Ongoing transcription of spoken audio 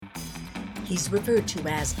He's referred to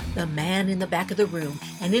as the man in the back of the room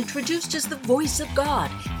and introduced as the voice of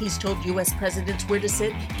God. He's told U.S. presidents where to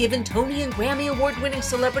sit, given Tony and Grammy award-winning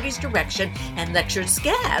celebrities direction, and lectured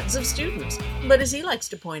scads of students. But as he likes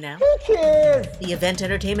to point out, the event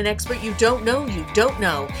entertainment expert you don't know,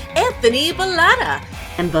 Anthony Bellata.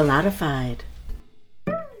 And Bellatified.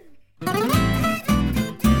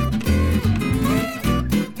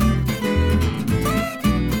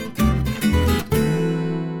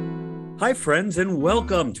 Hi, friends, and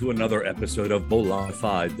welcome to another episode of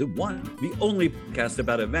Bellatified, the one, the only podcast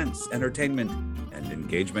about events, entertainment, and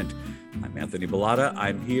engagement. I'm Anthony Bellata.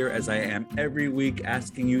 I'm here as I am every week,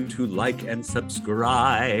 asking you to like and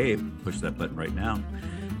subscribe. Push that button right now.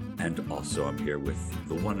 And also, I'm here with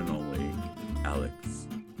the one and only Alex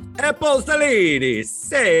Epostolidis.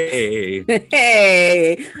 Say,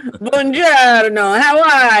 hey, buongiorno. How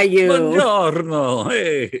are you? Buongiorno.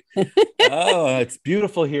 Hey. Oh, it's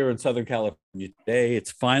beautiful here in Southern California today.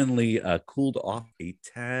 It's finally cooled off a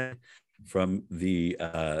tad from the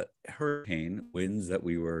hurricane winds that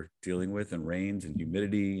we were dealing with, and rains and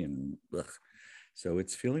humidity, and so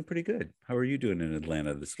it's feeling pretty good. How are you doing in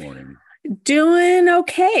Atlanta this morning? Doing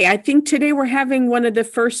okay. I think today we're having one of the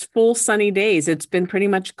first full sunny days. It's been pretty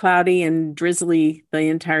much cloudy and drizzly the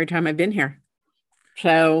entire time I've been here.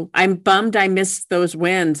 So I'm bummed I missed those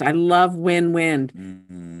winds. I love wind.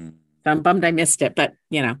 Mm-hmm. So I'm bummed I missed it, but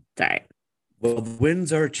it's all right. Well, the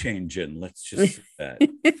winds are changing. Let's just say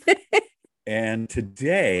that. And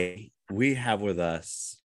today we have with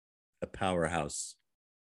us a powerhouse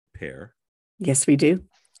pair. Yes, we do.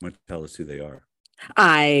 Want to tell us who they are?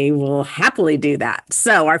 I will happily do that.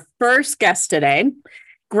 So our first guest today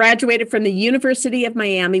graduated from the University of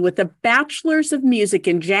Miami with a Bachelor's of Music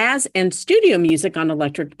in Jazz and Studio Music on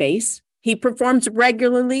electric bass. He performs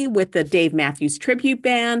regularly with the Dave Matthews Tribute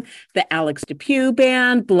Band, the Alex DePew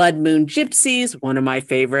Band, Blood Moon Gypsies, one of my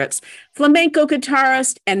favorites, flamenco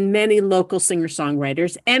guitarist, and many local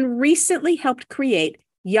singer-songwriters, and recently helped create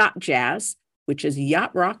Yacht Jazz, which is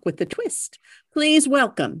yacht rock with a twist. Please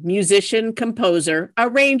welcome musician, composer,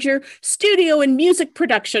 arranger, studio and music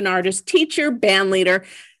production artist, teacher, band leader,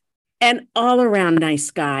 and all-around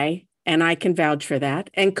nice guy, and I can vouch for that,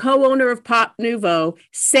 and co-owner of Pop Nouveau,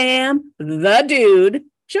 Sam the Dude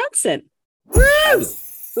Johnson. Woo!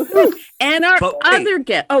 And our other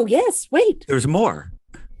guest. Oh, yes, wait. There's more.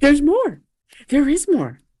 There's more. There is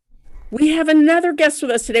more. We have another guest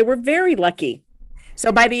with us today. We're very lucky.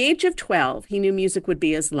 So by the age of 12, he knew music would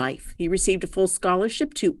be his life. He received a full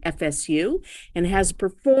scholarship to FSU and has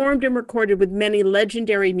performed and recorded with many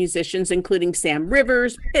legendary musicians, including Sam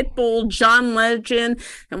Rivers, Pitbull, John Legend,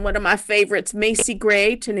 and one of my favorites, Macy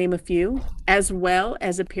Gray, to name a few, as well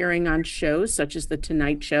as appearing on shows such as The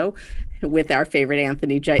Tonight Show with our favorite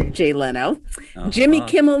Anthony J. Leno, Jimmy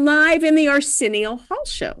Kimmel Live, and the Arsenio Hall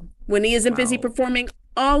Show. When he isn't busy performing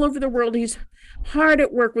all over the world, he's hard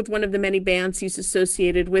at work with one of the many bands he's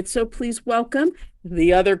associated with. So please welcome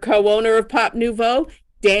the other co-owner of Pop Nouveau,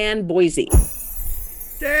 Dan Boise.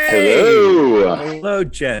 Hey. Hello. Hello,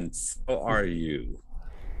 gents. How are you?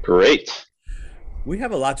 Great. We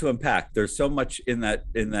have a lot to unpack. There's so much in that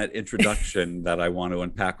introduction that I want to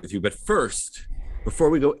unpack with you. But first, before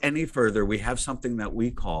we go any further, we have something that we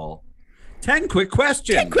call 10 quick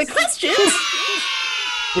questions. 10 quick questions.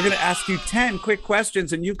 We're going to ask you 10 quick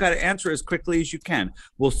questions, and you've got to answer as quickly as you can.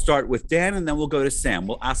 We'll start with Dan, and then we'll go to Sam.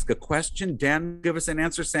 We'll ask a question. Dan will give us an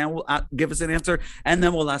answer. Sam will give us an answer, and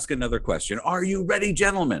then we'll ask another question. Are you ready,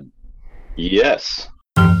 gentlemen? Yes.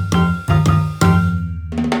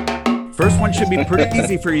 First one should be pretty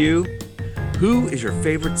easy for you. Who is your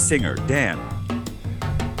favorite singer? Dan.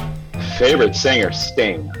 Favorite singer,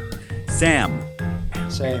 Sting. Sam.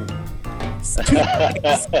 Same.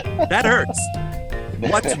 That hurts.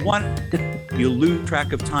 What's one you lose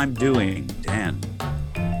track of time doing, Dan?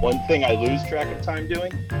 One thing I lose track of time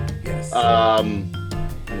doing? Yes.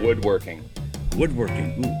 Woodworking.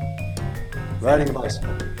 Woodworking. Ooh. Riding a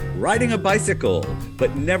bicycle. Riding a bicycle,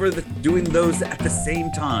 but never doing those at the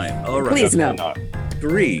same time. All right. Please no.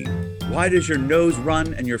 3. Why does your nose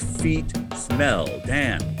run and your feet smell,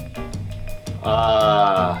 Dan?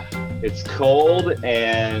 It's cold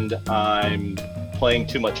and I'm playing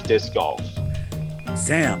too much disc golf.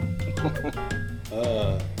 Sam.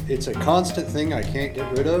 It's a constant thing I can't get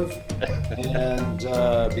rid of, and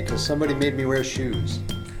because somebody made me wear shoes.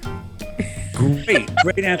 Great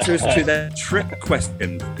answers to that trick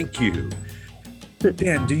question. Thank you.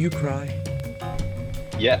 Dan, do you cry?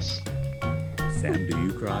 Yes. Sam, do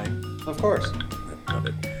you cry? Of course. I love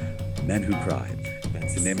it. Men Who Cry.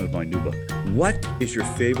 That's the name of my new book. What is your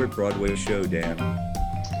favorite Broadway show, Dan?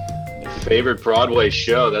 My Favorite Broadway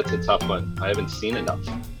show? That's a tough one. I haven't seen enough.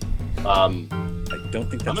 I don't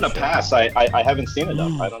think that's I'm going to pass. I haven't seen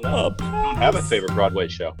enough. I don't know. I don't have a favorite Broadway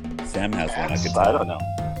show. Sam has one. I Pass. can tell. I don't know.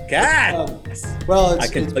 God! Well, I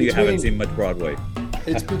can tell you haven't seen much Broadway.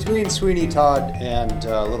 It's between Sweeney Todd and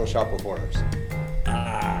Little Shop of Horrors.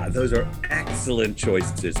 Those are excellent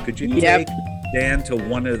choices. Could you Yep. take Dan to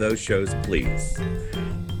one of those shows, please?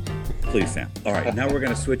 Please, Sam. All right, now we're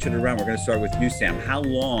going to switch it around. We're going to start with you, Sam. How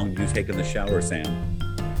long do you take in the shower, Sam?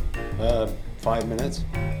 5 minutes.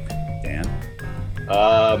 Dan?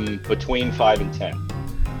 Between 5 and 10.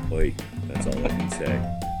 Boy, that's all I can say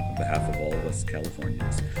on behalf of all of us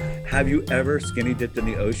Californians. Have you ever skinny dipped in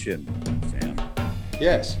the ocean, Sam?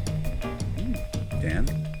 Yes. Dan?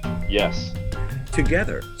 Yes.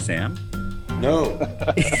 Together, Sam? No.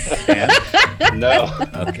 Dan? No.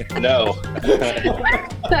 Okay. No.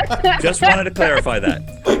 Just wanted to clarify that.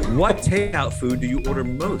 What takeout food do you order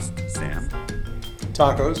most, Sam?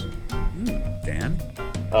 Tacos. Dan?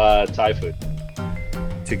 Thai food.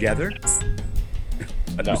 Together?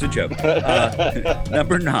 That No. was a joke.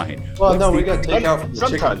 Number 9. Well, What's no, the- we got takeout from the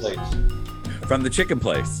chicken Sometimes. place. From the chicken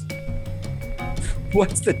place.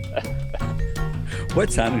 What's I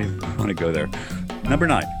don't even want to go there. Number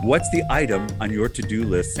 9. What's the item on your to-do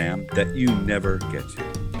list, Sam, that you never get to?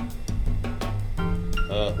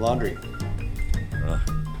 Laundry.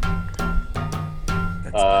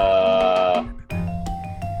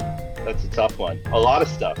 That's a tough one. A lot of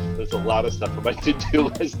stuff. There's a lot of stuff on my to-do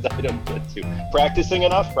list I don't get to. Practicing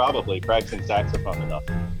enough? Probably. Practicing saxophone enough.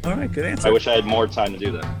 All right, good answer. I wish I had more time to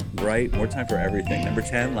do that. Right, more time for everything. Number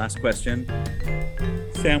 10, last question.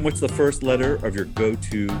 Sam, what's the first letter of your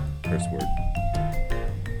go-to curse word?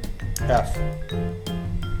 F.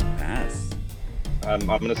 Pass. I'm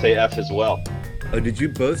going to say F as well. Oh, did you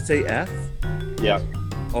both say F? Yeah.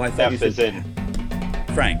 Oh, I thought F you is said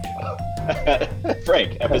in Frank.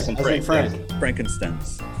 Frank. F is in As in Frank. Frank.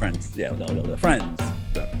 Frankenstein's friends. Yeah, no. Friends.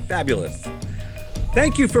 Fabulous.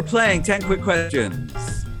 Thank you for playing 10 Quick Questions.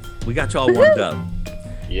 We got you all warmed up.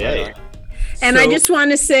 Yay. And I So- just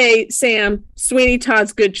want to say, Sam, Sweeney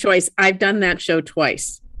Todd's good choice. I've done that show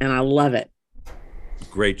twice, and I love it.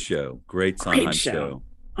 Great show. Great Sondheim Great show. show.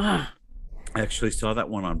 Ah, I actually saw that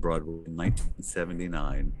one on Broadway in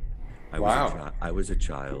 1979. Wow. I was a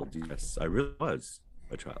child. Yes, I really was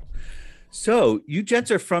a child. So you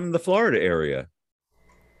gents are from the Florida area.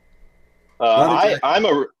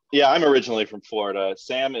 I'm originally from Florida.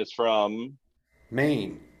 Sam is from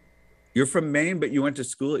Maine. You're from Maine, but you went to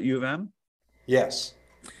school at U of M Yes.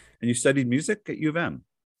 and you studied music at U of M.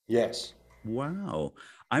 Yes. Wow.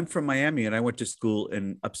 I'm from Miami and I went to school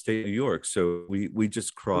in upstate New York. So we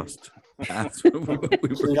just crossed paths. we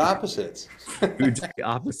Complete opposites. were just the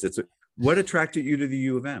opposites. What attracted you to the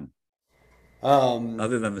U of M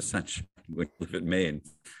other than the sunshine when you live in Maine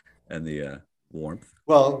and the warmth?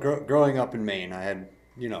 Well, growing up in Maine, I had,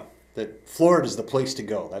 that Florida's the place to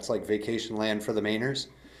go. That's like vacation land for the Mainers.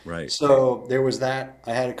 Right. So there was that.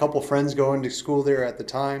 I had a couple friends going to school there at the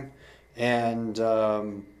time, and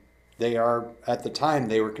they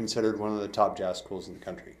were considered one of the top jazz schools in the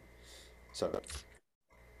country. So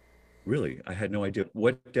Really? I had no idea.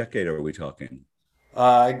 What decade are we talking?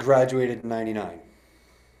 I graduated in '99.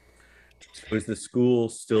 Was the school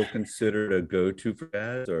still considered a go-to for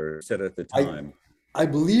jazz or said at the time? I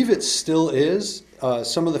believe it still is.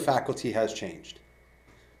 Some of the faculty has changed,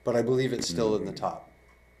 but I believe it's still in the top.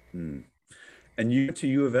 And you went to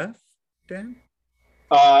U of F, Dan?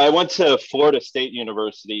 I went to Florida State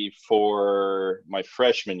University for my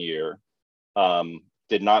freshman year.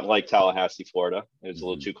 Did not like Tallahassee, Florida. It was a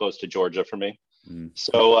little too close to Georgia for me.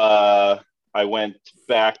 So I went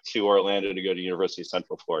back to Orlando to go to University of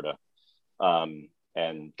Central Florida,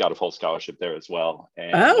 and got a full scholarship there as well.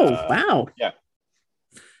 And, wow. Yeah.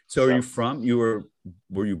 So are you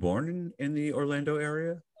were you born in the Orlando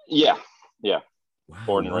area? Yeah. Wow,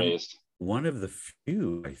 Born and raised. One of the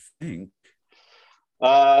few, I think.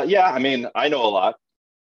 Yeah, I mean, I know a lot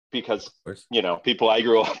because, Of course. people I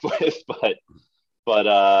grew up with,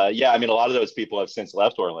 but yeah, I mean, a lot of those people have since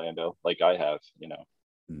left Orlando, like I have,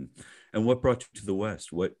 And what brought you to the West?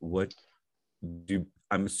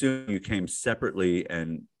 I'm assuming you came separately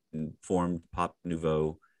and formed Pop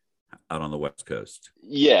Nouveau out on the West Coast.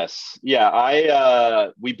 Yes. Yeah.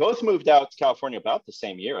 We both moved out to California about the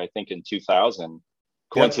same year, I think in 2000.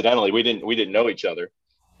 Coincidentally, we didn't know each other,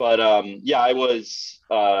 but yeah, I was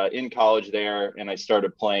in college there, and I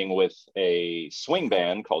started playing with a swing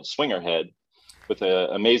band called Swingerhead with an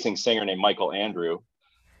amazing singer named Michael Andrew,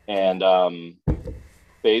 and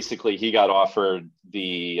basically he got offered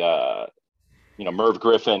the Merv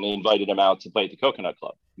Griffin invited him out to play at the Coconut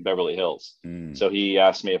Club Beverly Hills. Mm. So he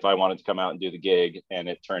asked me if I wanted to come out and do the gig, and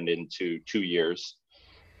it turned into 2 years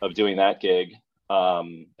of doing that gig.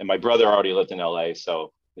 And my brother already lived in LA,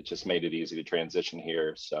 so it just made it easy to transition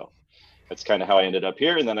here. So that's kind of how I ended up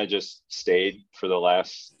here. And then I just stayed for the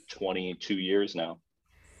last 22 years now.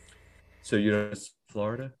 So you're in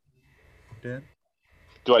Florida, Dan?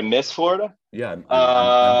 Do I miss Florida? Yeah,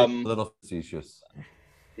 I'm being a little facetious.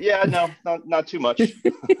 Yeah, no, not too much.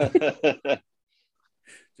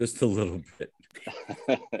 Just a little bit.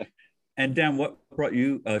 And Dan, what brought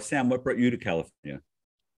you, Sam, what brought you to California?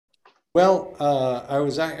 Well,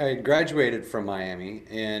 I graduated from Miami,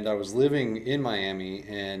 and I was living in Miami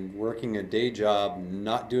and working a day job,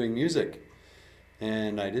 not doing music.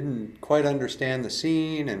 And I didn't quite understand the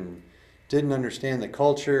scene and didn't understand the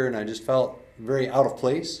culture, and I just felt very out of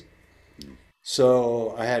place.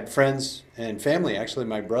 So I had friends and family. Actually,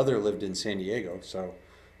 my brother lived in San Diego, so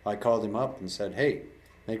I called him up and said, "Hey,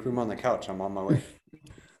 make room on the couch. I'm on my way."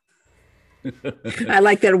 I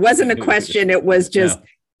like that. It wasn't a question. It was just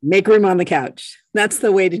make room on the couch. That's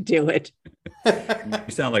the way to do it. You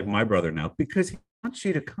sound like my brother now, because he wants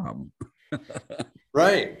you to come.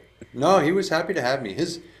 Right. No, he was happy to have me.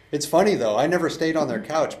 It's funny though. I never stayed on their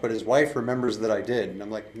couch, but his wife remembers that I did. And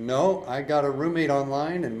I'm like, "No, I got a roommate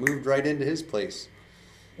online and moved right into his place."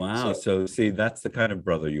 Wow. So see, that's the kind of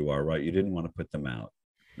brother you are, right? You didn't want to put them out.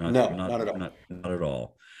 No, not at all. Not at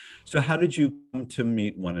all. So how did you come to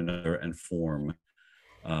meet one another and form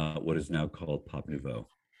what is now called Pop Nouveau?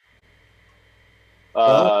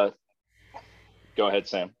 Go ahead,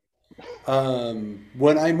 Sam.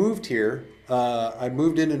 When I moved here, I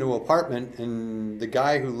moved into an apartment, and the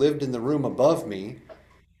guy who lived in the room above me,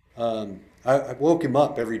 I woke him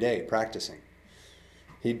up every day practicing.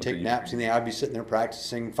 He'd take naps, and I'd be sitting there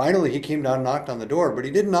practicing. Finally, he came down and knocked on the door, but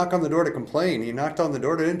he didn't knock on the door to complain. He knocked on the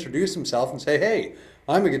door to introduce himself and say, "Hey,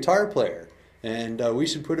 I'm a guitar player, and we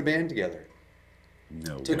should put a band together."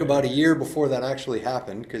 No It took way. about a year before that actually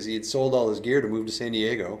happened, because he had sold all his gear to move to San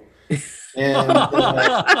Diego. And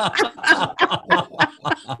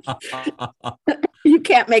You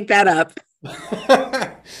can't make that up.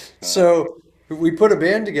 so we put a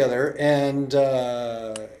band together, and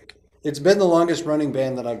it's been the longest running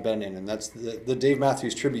band that I've been in, and that's the Dave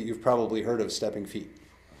Matthews tribute. You've probably heard of, Stepping Feet,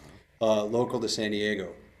 local to San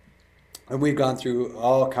Diego. And we've gone through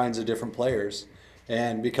all kinds of different players.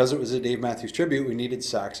 And because it was a Dave Matthews tribute, we needed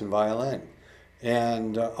sax and violin.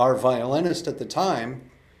 And our violinist at the time,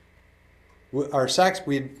 our sax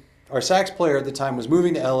player at the time was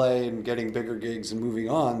moving to LA and getting bigger gigs and moving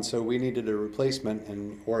on, so we needed a replacement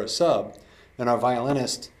or a sub. And our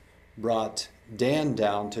violinist brought Dan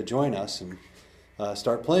down to join us and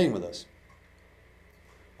start playing with us.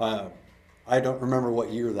 I don't remember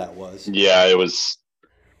what year that was. Yeah, it was,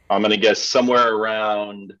 I'm going to guess somewhere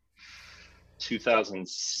around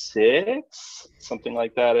 2006, something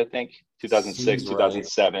like that, I think. 2006, Seems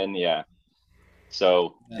 2007, yeah.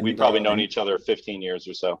 So we've probably known each other 15 years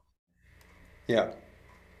or so. Yeah.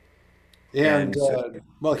 And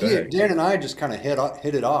well, Dan and I just kind of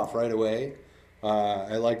hit it off right away.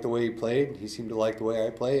 I liked the way he played. He seemed to like the way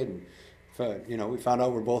I played. And, we found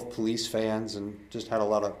out we're both police fans and just had a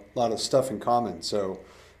lot of stuff in common. So,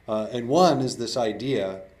 and one is this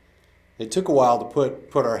idea. It took a while to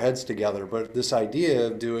put our heads together, but this idea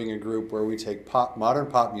of doing a group where we take modern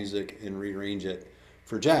pop music and rearrange it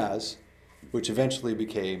for jazz, which eventually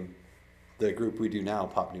became the group we do now,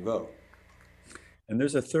 Pop Nouveau. And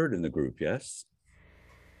there's a third in the group, yes?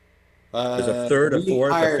 There's a third, a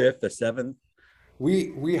fourth, a fifth, a seventh?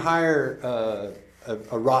 We hire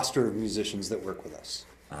a roster of musicians that work with us.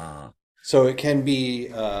 Ah. So it can be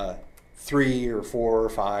 3 or 4 or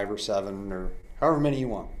 5 or 7 or however many you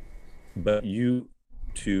want. But you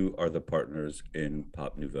two are the partners in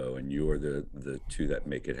Pop Nouveau, and you are the two that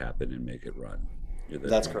make it happen and make it run.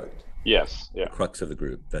 That's correct. Yes, yeah. The crux of the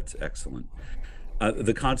group. That's excellent.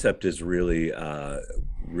 The concept is really,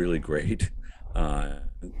 really great.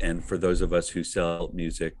 And for those of us who sell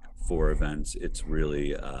music for events, it's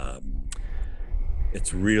really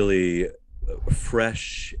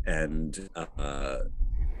fresh and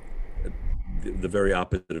the very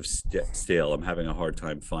opposite of stale. I'm having a hard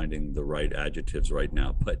time finding the right adjectives right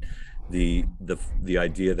now, but the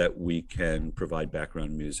idea that we can provide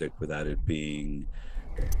background music without it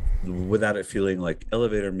feeling like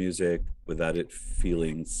elevator music, without it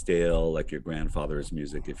feeling stale, like your grandfather's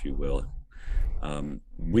music, if you will.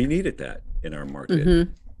 We needed that in our market.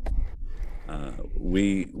 Mm-hmm.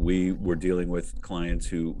 We were dealing with clients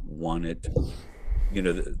who wanted,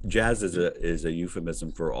 jazz is a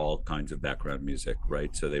euphemism for all kinds of background music,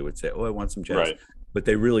 right? So they would say, "Oh, I want some jazz." Right. but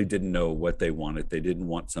they really didn't know what they wanted. They didn't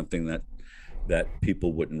want something that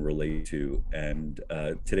people wouldn't relate to. And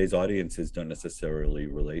today's audiences don't necessarily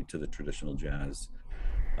relate to the traditional jazz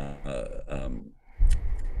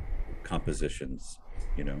compositions,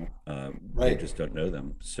 you know, they just don't know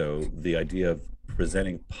them. So the idea of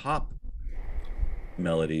presenting pop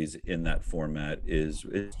melodies in that format is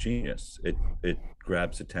genius. It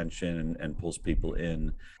grabs attention and pulls people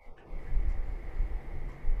in.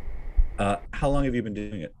 How long have you been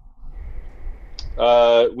doing it?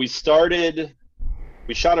 We shot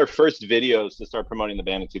our first videos to start promoting the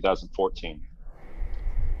band in 2014.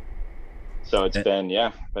 So it's been,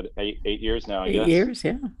 about 8 years now, I guess. 8 years,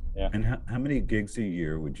 yeah. Yeah. And how many gigs a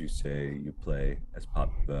year would you say you play as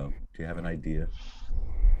Pop Beau? Do you have an idea?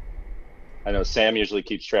 I know Sam usually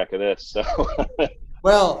keeps track of this, so.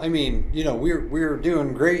 Well, I mean, you know, we're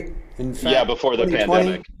doing great. In fact, before the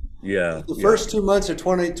pandemic. Yeah. The first 2 months of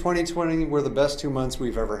 2020 were the best 2 months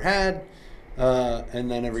we've ever had.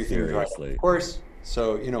 And then everything dried up, of course.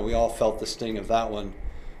 So, you know, we all felt the sting of that one.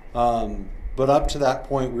 But up to that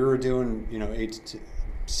point, we were doing, you know,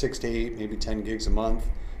 6 to 8, maybe 10 gigs a month.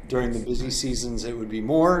 During the busy seasons, it would be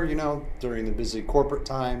more, you know, during the busy corporate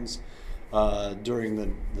times. During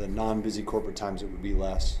the non-busy corporate times, it would be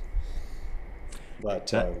less.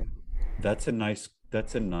 But that's a nice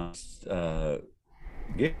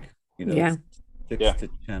gig. You know, Yeah. 6 to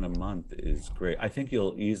 10 a month is great. I think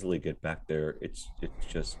you'll easily get back there. It's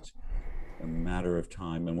just a matter of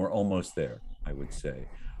time, and we're almost there, I would say.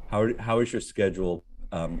 How is your schedule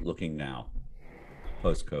looking now,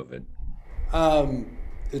 post-COVID?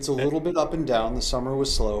 It's a little bit up and down. The summer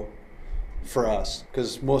was slow for us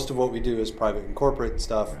because most of what we do is private and corporate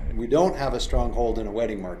stuff. Right. We don't have a strong hold in a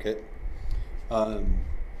wedding market.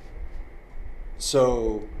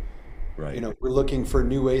 So, Right. you know, we're looking for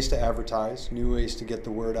new ways to advertise, new ways to get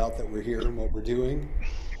the word out that we're here and what we're doing.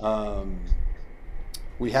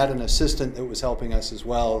 We had an assistant that was helping us as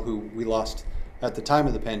well, who we lost at the time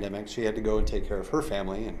of the pandemic. She had to go and take care of her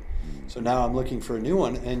family. And so now I'm looking for a new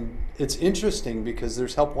one. And it's interesting because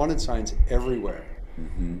there's help wanted signs everywhere.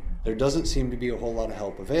 Mm-hmm. There doesn't seem to be a whole lot of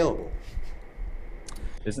help available.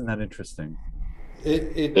 Isn't that interesting?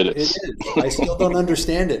 It is. I still don't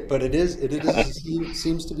understand it, but it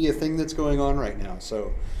seems to be a thing that's going on right now.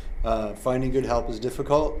 So finding good help is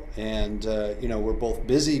difficult, and you know, we're both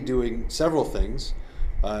busy doing several things.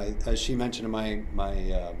 As she mentioned in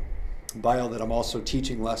my bio, that I'm also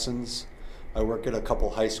teaching lessons. I work at a couple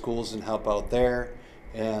high schools and help out there,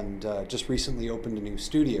 and just recently opened a new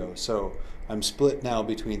studio. So I'm split now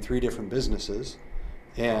between 3 different businesses,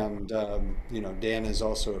 and you know, Dan is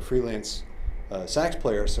also a freelance sax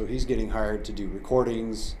player, so he's getting hired to do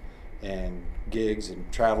recordings and gigs and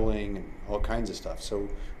traveling and all kinds of stuff. So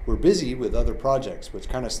we're busy with other projects, which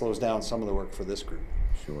kind of slows down some of the work for this group.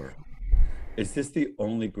 Sure. Is this the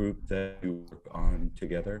only group that you work on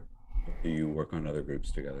together? Or do you work on other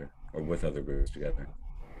groups together or with other groups together?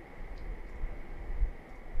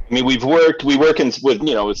 I mean, we work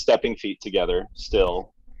with Stepping Feet together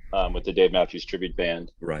still, with the Dave Matthews Tribute Band.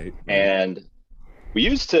 Right. And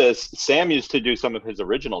Sam used to do some of his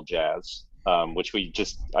original jazz, which we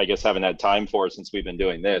just, I guess, haven't had time for since we've been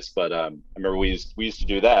doing this. But I remember we used to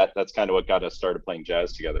do that. That's kind of what got us started playing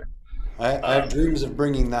jazz together. I have dreams of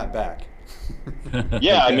bringing that back.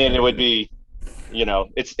 Yeah, I mean, it would be, you know,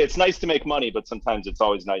 it's nice to make money, but sometimes it's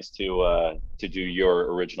always nice to do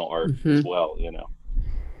your original art as well, you know.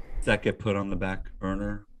 Does that get put on the back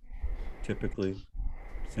burner typically,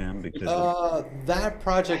 Sam? Because that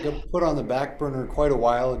project got put on the back burner quite a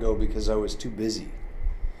while ago because I was too busy.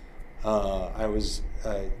 I was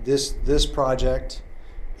this project,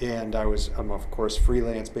 and I'm of course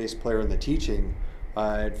freelance bass player in the teaching.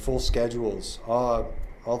 I had full schedules all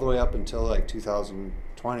the way up until like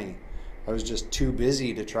 2020. I was just too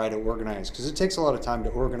busy to try to organize because it takes a lot of time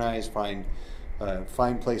to organize, find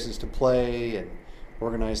places to play, and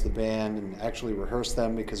organize the band and actually rehearse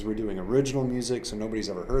them because we're doing original music, so nobody's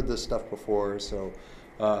ever heard this stuff before. So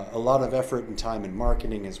a lot of effort and time in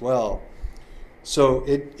marketing as well. So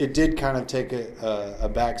it did kind of take a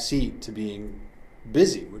back seat to being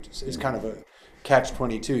busy, which is kind of a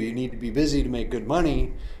catch-22. You need to be busy to make good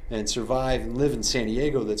money and survive and live in San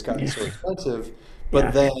Diego that's gotten so expensive.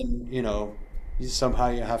 But then, you know, somehow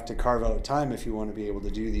you have to carve out time if you want to be able to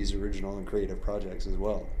do these original and creative projects as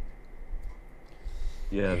well.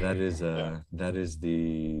 yeah, that is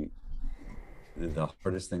the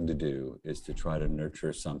hardest thing to do, is to try to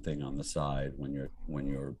nurture something on the side when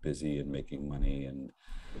you're busy and making money, and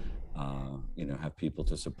you know, have people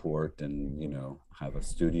to support, and you know, have a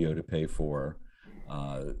studio to pay for.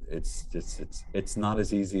 It's not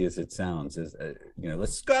as easy as it sounds.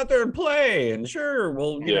 Let's go out there and play, and sure,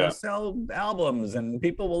 we'll sell albums, and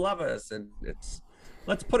people will love us, and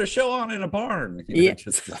let's put a show on in a barn.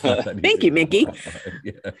 Thank you, Mickey.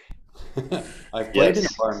 Yeah. I've played in a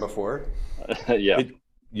barn before. Yeah.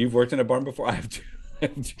 You've worked in a barn before? I have too.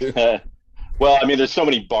 Well, I mean, there's so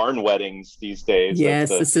many barn weddings these days. Yes,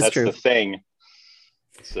 that's this is true. The thing.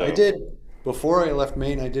 So. I did, before I left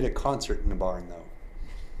Maine, I did a concert in a barn, though.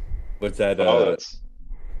 What's that?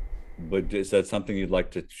 But is that something you'd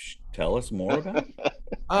like to tell us more about?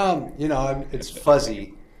 It's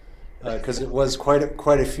fuzzy because it was quite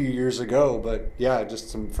a few years ago. But yeah, just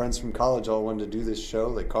some friends from college all wanted to do this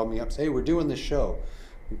show. They called me up, say, "Hey, we're doing this show.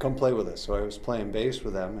 Come play with us." So I was playing bass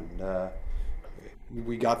with them, and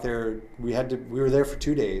we got there. We were there for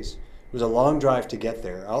 2 days. It was a long drive to get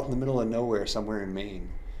there, out in the middle of nowhere, somewhere in Maine.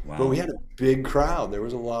 Wow. But we had a big crowd. There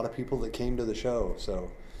was a lot of people that came to the show. So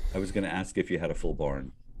I was going to ask if you had a full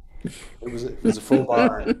barn. it was a full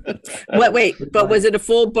barn. But was it a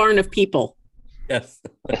full barn of people? Yes.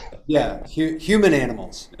 Yeah, human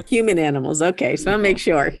animals. Human animals. Okay, so I'll make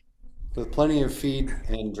sure. With plenty of feed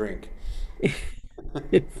and drink.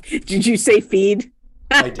 Did you say feed?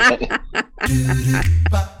 I did.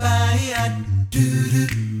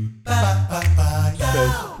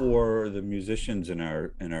 So for the musicians in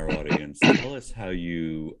our audience, tell us how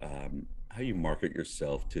you market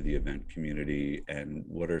yourself to the event community, and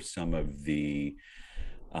what are some of the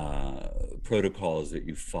protocols that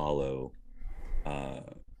you follow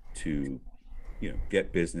to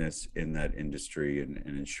get business in that industry and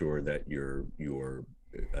ensure that your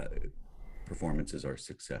performances are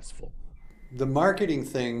successful. The marketing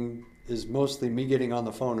thing is mostly me getting on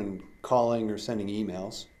the phone and calling or sending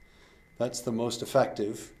emails. That's the most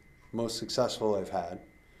effective, most successful I've had.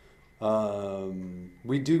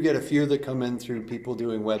 We do get a few that come in through people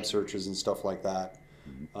doing web searches and stuff like that.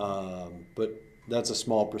 But that's a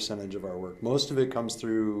small percentage of our work. Most of it comes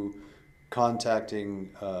through contacting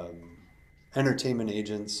entertainment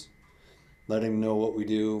agents, letting them know what we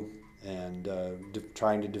do, and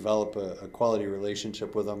trying to develop a quality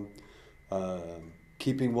relationship with them.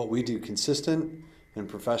 Keeping what we do consistent and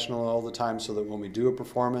professional all the time, so that when we do a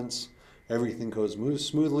performance, everything goes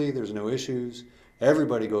smoothly, there's no issues,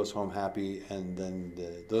 everybody goes home happy, and then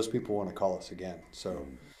those people want to call us again. So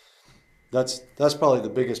that's probably the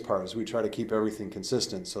biggest part, is we try to keep everything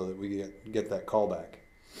consistent so that we get that call back.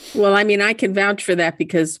 Well, I mean, I can vouch for that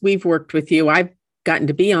because we've worked with you. I've gotten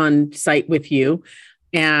to be on site with you,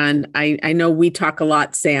 and I know we talk a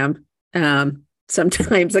lot, Sam.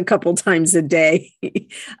 Sometimes a couple times a day.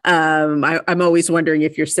 I'm always wondering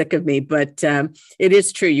if you're sick of me, but it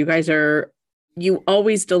is true. You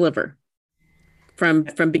always deliver from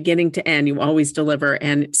beginning to end. You always deliver,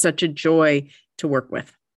 and it's such a joy to work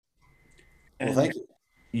with. Well, thank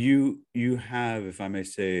you. You have, if I may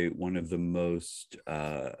say, one of the most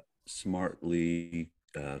smartly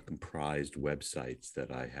comprised websites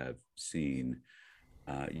that I have seen.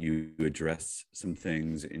 You address some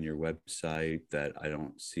things in your website that I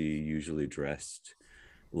don't see usually addressed,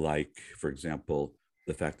 like, for example,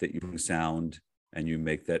 the fact that you bring sound, and you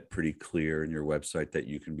make that pretty clear in your website that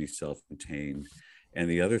you can be self-contained. And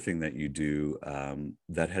the other thing that you do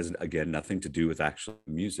that has, again, nothing to do with actual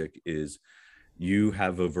music is you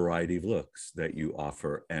have a variety of looks that you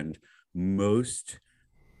offer. And most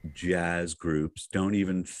jazz groups don't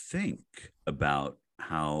even think about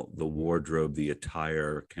how the wardrobe, the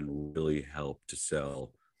attire, can really help to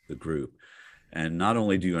sell the group. And not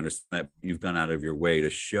only do you understand that, you've gone out of your way to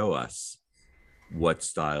show us what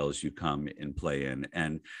styles you come and play in.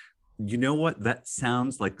 And you know what? That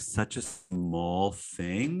sounds like such a small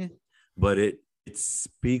thing, but it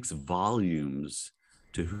speaks volumes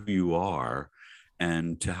to who you are,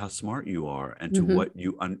 and to how smart you are, and to what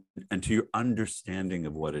you and to your understanding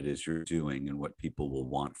of what it is you're doing and what people will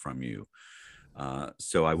want from you.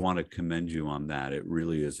 So I want to commend you on that. It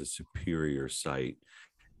really is a superior site.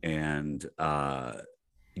 And,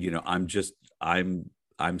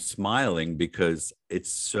 I'm smiling because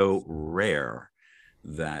it's so rare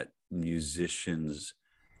that musicians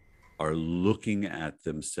are looking at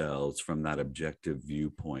themselves from that objective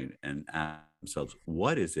viewpoint and ask themselves,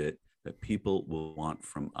 what is it that people will want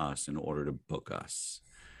from us in order to book us?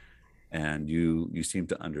 And you seem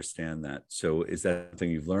to understand that. So is that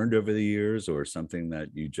something you've learned over the years, or something that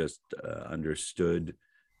you just understood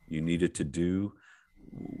you needed to do?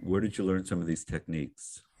 Where did you learn some of these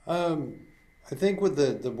techniques? I think with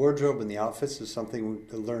the wardrobe and the outfits is something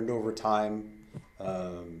I learned over time.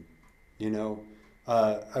 I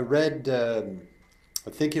read, I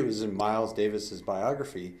think it was in Miles Davis's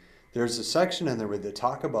biography, there's a section in there where they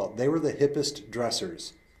talk about they were the hippest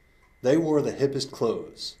dressers. They wore the hippest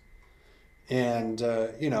clothes. And,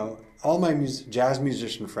 all my jazz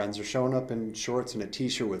musician friends are showing up in shorts and a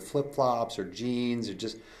t-shirt with flip-flops or jeans, or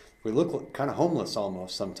just, we look kind of homeless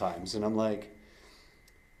almost sometimes. And I'm like,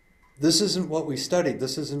 this isn't what we studied.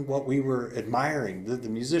 This isn't what we were admiring. The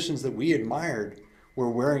musicians that we admired were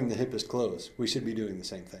wearing the hippest clothes. We should be doing the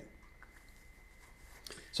same thing.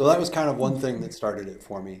 So that was kind of one thing that started it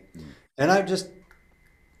for me. And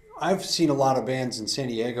I've seen a lot of bands in San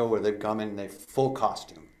Diego where they've come in and they've full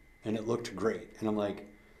costume and it looked great. And I'm like,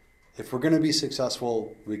 if we're going to be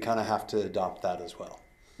successful, we kind of have to adopt that as well.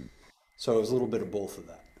 So it was a little bit of both of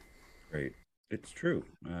that. Great. It's true.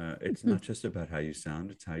 It's not just about how you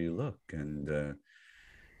sound, it's how you look. And,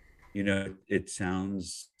 it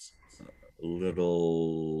sounds a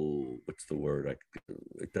little, what's the word?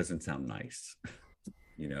 It doesn't sound nice.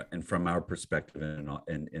 And from our perspective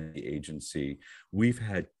in the agency, we've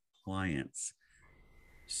had clients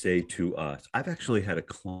say to us, I've actually had a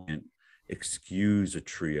client excuse a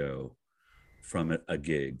trio from a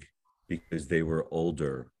gig because they were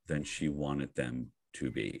older than she wanted them to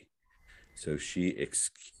be. So she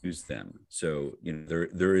excused them. So,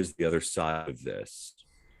 there is the other side of this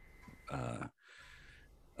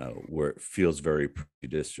where it feels very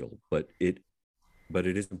prejudicial, but it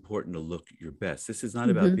is important to look your best. This is not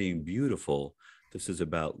about being beautiful. This is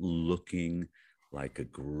about looking like a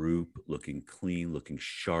group, looking clean, looking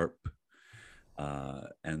sharp,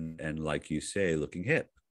 and like you say, looking hip,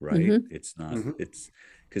 right? It's not, it's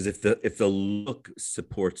because if the look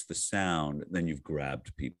supports the sound, then you've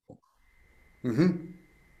grabbed people.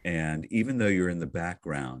 And even though you're in the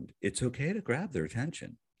background, it's okay to grab their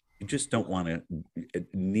attention. You just don't want to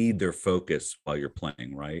need their focus while you're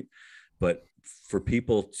playing, right? But for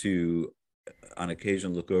people to, on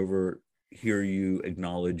occasion, look over, hear you,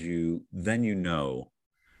 acknowledge you, then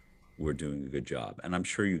we're doing a good job. And I'm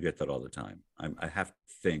sure you get that all the time. I have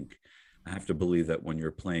to believe that when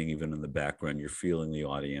you're playing, even in the background, you're feeling the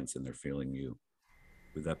audience and they're feeling you.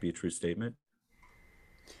 Would that be a true statement?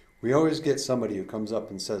 We always get somebody who comes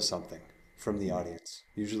up and says something from the audience,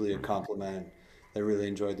 usually a compliment. They really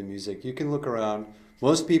enjoyed the music. You can look around.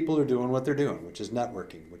 Most people are doing what they're doing, which is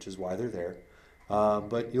networking, which is why they're there.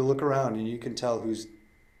 But you look around and you can tell who's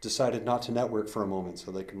decided not to network for a moment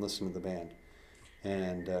so they can listen to the band.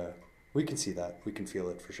 And we can see that. We can feel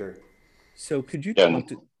it for sure. So could you talk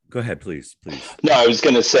to... Go ahead, please. No, I was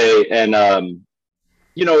going to say, and, a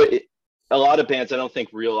lot of bands, I don't think,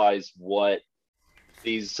 realize what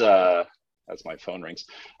these, as my phone rings,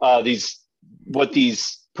 what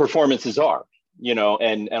these performances are,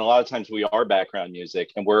 and a lot of times we are background music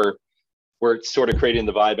and we're sort of creating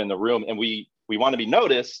the vibe in the room, and we want to be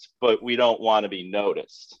noticed, but we don't want to be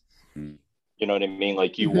noticed. You know what I mean?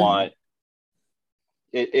 Like you want,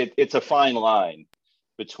 it's a fine line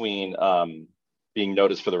between being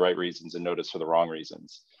noticed for the right reasons and noticed for the wrong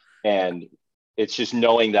reasons. And it's just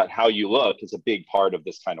knowing that how you look is a big part of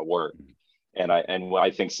this kind of work. And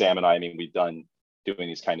I think Sam and I mean, we've done doing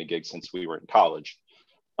these kind of gigs since we were in college.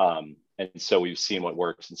 And so we've seen what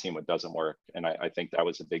works and seen what doesn't work. And I think that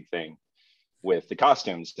was a big thing with the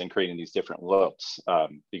costumes and creating these different looks,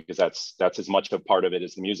 because that's as much a part of it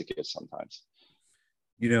as the music is sometimes.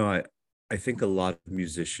 I think a lot of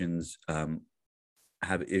musicians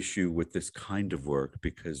have issue with this kind of work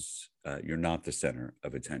because you're not the center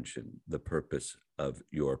of attention. The purpose of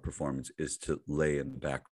your performance is to lay in the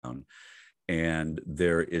background. And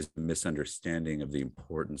there is a misunderstanding of the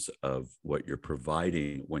importance of what you're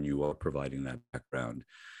providing when you are providing that background.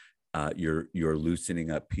 You're loosening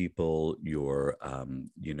up people. You're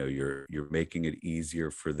making it easier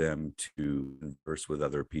for them to converse with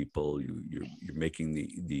other people. You're making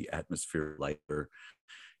the atmosphere lighter.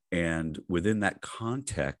 And within that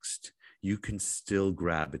context, you can still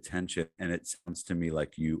grab attention. And it sounds to me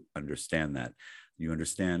like you understand that. You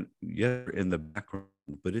understand, you're in the background,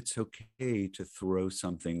 but it's okay to throw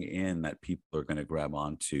something in that people are going to grab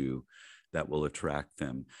onto that will attract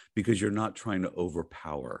them, because you're not trying to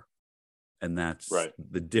overpower. And that's right.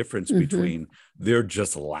 The difference between they're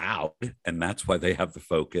just loud and that's why they have the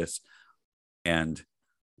focus. And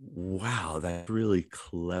wow, that's really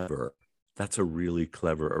clever. That's a really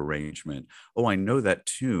clever arrangement. Oh, I know that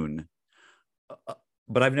tune,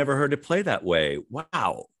 but I've never heard it play that way.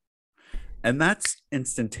 Wow. And that's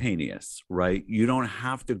instantaneous, right? You don't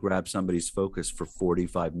have to grab somebody's focus for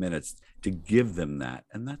 45 minutes to give them that.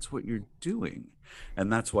 And that's what you're doing.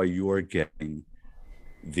 And that's why you're getting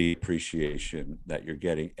the appreciation that you're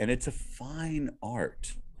getting. And it's a fine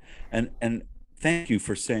art. And thank you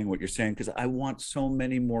for saying what you're saying, because I want so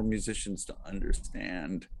many more musicians to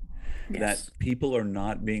understand Yes. that people are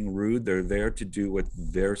not being rude. They're there to do what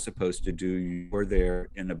they're supposed to do. You're there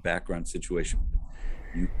in a background situation.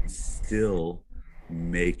 You can still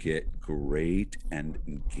make it great and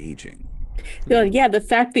engaging. Well, yeah, the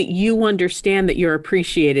fact that you understand that you're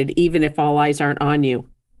appreciated, even if all eyes aren't on you,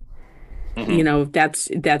 you know, that's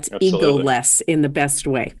Absolutely. ego-less in the best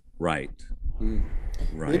way. Right. Mm.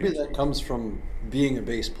 Right. Maybe that comes from being a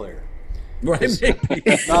bass player. Right.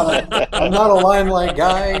 Maybe. I'm not a limelight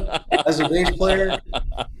guy as a bass player.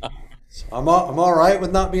 I'm all right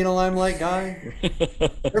with not being a limelight guy.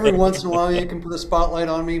 Every once in a while, you can put a spotlight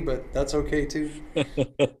on me, but that's okay too.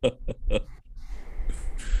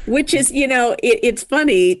 Which is, you know, it's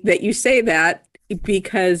funny that you say that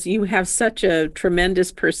because you have such a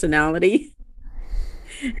tremendous personality.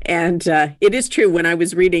 And it is true. When I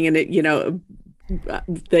was reading and it, you know,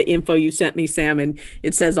 the info you sent me, Sam, and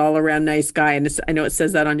it says all around nice guy. And I know it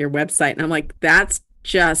says that on your website. And I'm like, that's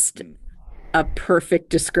just a perfect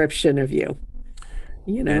description of you,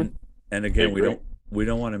 you know. And again, we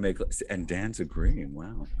don't want to make, and Dan's agreeing.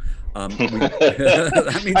 Wow.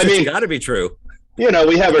 That means it's got to be true. You know,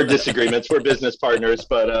 we have our disagreements. We're business partners,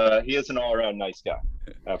 but he is an all-around nice guy.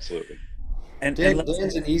 Absolutely. And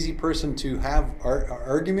Dan's an easy person to have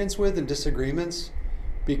arguments with and disagreements,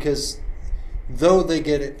 because though they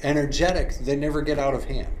get energetic, they never get out of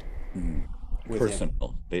hand.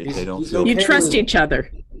 Personal. They don't he's feel. okay You trust with- each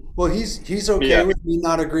other. Well, he's okay with me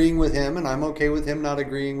not agreeing with him, and I'm okay with him not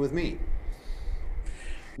agreeing with me.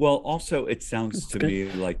 Well, also, it sounds That's to good.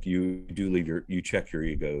 me like you do you check your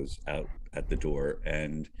egos out at the door,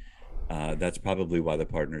 and that's probably why the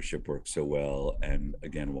partnership works so well. And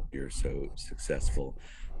again, why you're so successful.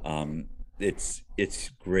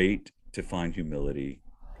 It's great to find humility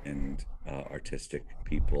and artistic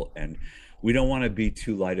people, and we don't want to be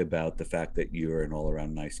too light about the fact that you're an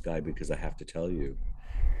all-around nice guy, because I have to tell you,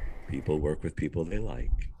 people work with people they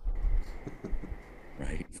like,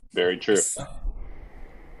 right? Very true.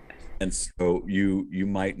 And so you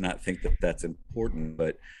might not think that that's important,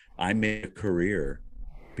 but I made a career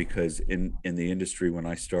because in the industry, when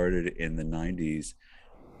I started in the 90s,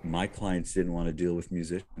 my clients didn't want to deal with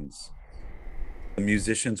musicians. The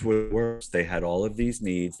musicians were worse. They had all of these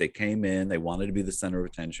needs. They came in, they wanted to be the center of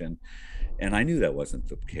attention. And I knew that wasn't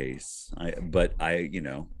the case. But you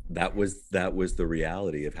know, that was the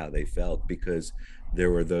reality of how they felt, because there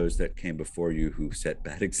were those that came before you who set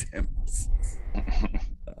bad examples.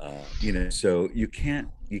 You know, so you can't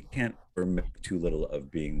make too little of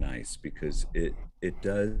being nice, because it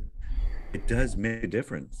does make a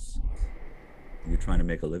difference when you're trying to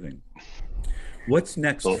make a living. What's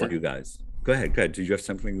next for you guys? Go ahead. Did you have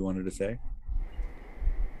something you wanted to say?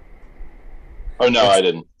 Oh no, I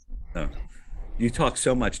didn't. No. You talk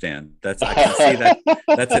so much, Dan. I can see that.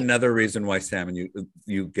 That's another reason why Sam and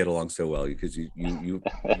you get along so well, because you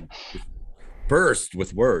burst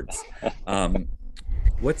with words.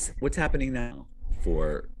 What's happening now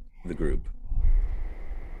for the group?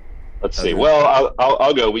 Let's see. Well,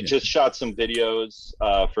 I'll go. We just shot some videos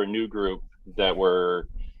for a new group that we're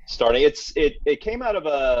starting. It came out of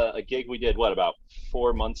a gig we did about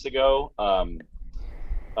 4 months ago.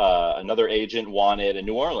 Another agent wanted a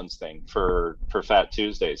New Orleans thing for Fat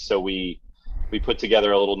Tuesdays, so we put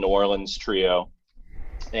together a little New Orleans trio,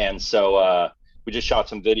 and so we just shot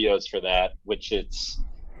some videos for that. Which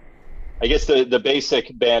I guess the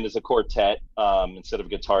basic band is a quartet. Instead of a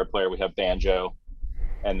guitar player, we have banjo,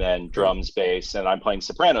 and then drums, bass, and I'm playing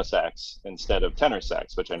soprano sax instead of tenor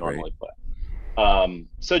sax, which I normally play.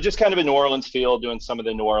 So just kind of a New Orleans feel, doing some of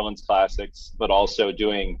the New Orleans classics, but also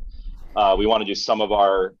doing. We want to do some of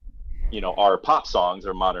our pop songs,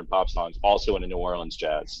 or modern pop songs, also in a New Orleans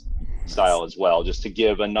jazz style as well, just to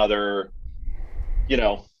give another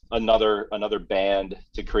band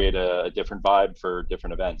to create a different vibe for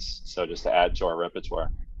different events. So just to add to our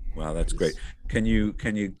repertoire. Wow, that's great. Can you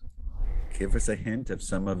give us a hint of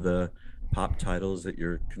some of the pop titles that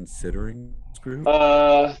you're considering this group?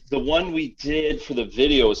 The one we did for the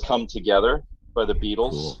video is "Come Together" by the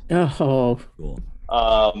Beatles. Oh, Cool.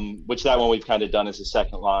 Which that one we've kind of done as a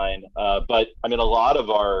second line. But I mean, a lot of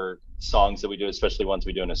our songs that we do, especially ones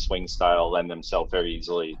we do in a swing style, lend themselves very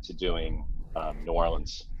easily to doing New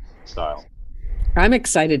Orleans style. I'm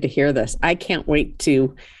excited to hear this. I can't wait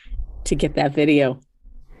to get that video.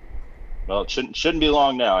 Well, it shouldn't be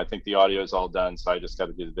long now. I think the audio is all done, so I just got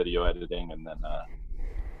to do the video editing, and then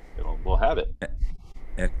we'll have it.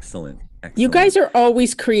 Excellent. You guys are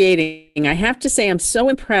always creating. I have to say, I'm so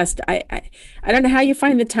impressed. I don't know how you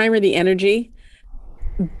find the time or the energy,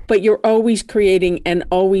 but you're always creating and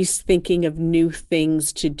always thinking of new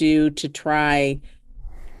things to do to try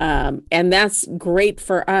And that's great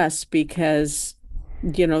for us because,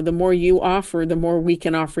 the more you offer, the more we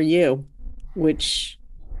can offer you, which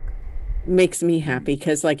makes me happy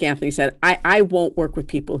because, like Anthony said, I won't work with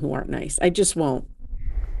people who aren't nice. I just won't.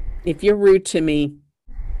 If you're rude to me,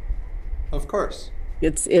 Of course.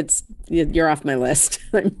 you're off my list.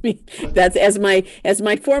 I mean, that's as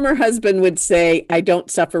my former husband would say, I don't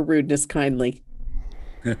suffer rudeness kindly.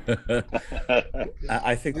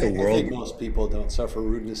 I think I the world, think most people don't suffer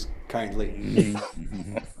rudeness kindly. I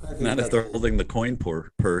think not if that's, they're holding the coin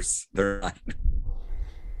purse, they're not.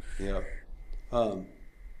 yeah. Um,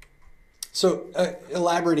 so,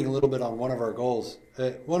 elaborating a little bit on one of our goals,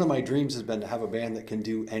 one of my dreams has been to have a band that can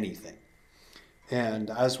do anything. And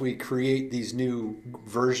as we create these new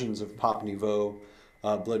versions of Pop Nouveau,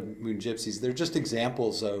 Blood Moon Gypsies, they're just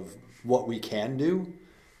examples of what we can do.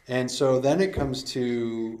 And so then it comes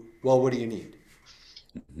to, well, what do you need?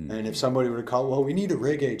 And if somebody were to call, well, we need a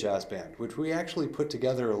reggae jazz band, which we actually put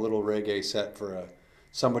together a little reggae set for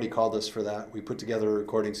somebody called us for that. We put together a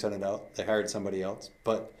recording, sent it out. They hired somebody else,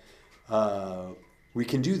 but we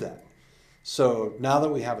can do that. So now that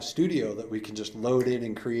we have a studio that we can just load in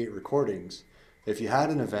and create recordings, if you had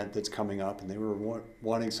an event that's coming up and they were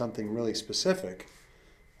wanting something really specific,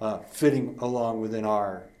 fitting along within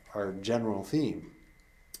our general theme,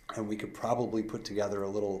 and we could probably put together a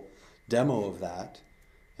little demo of that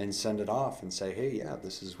and send it off and say, hey, yeah,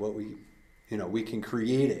 this is what we can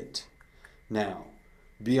create it now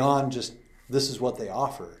beyond just this is what they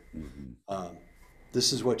offer.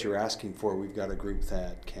 This is what you're asking for. We've got a group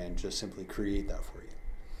that can just simply create that for you.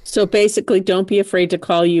 So basically, don't be afraid to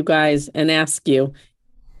call you guys and ask you,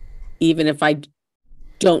 even if I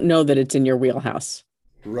don't know that it's in your wheelhouse.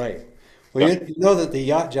 Right. Well, you know that the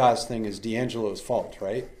yacht jazz thing is D'Angelo's fault,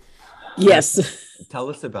 right? Yes. Tell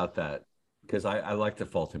us about that, because I like to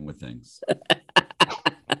fault him with things.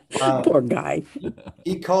 Poor guy.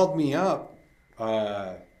 He called me up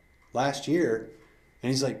last year, and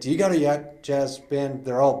he's like, do you got a yacht jazz band?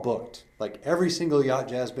 They're all booked. Like every single yacht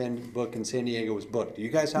jazz band book in San Diego was booked. Do you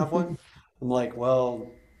guys have one? I'm like,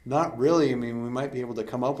 well, not really. I mean, we might be able to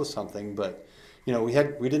come up with something, but we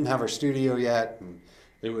didn't have our studio yet, and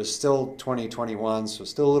it was still 2021, so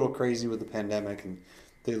still a little crazy with the pandemic, and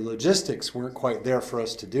the logistics weren't quite there for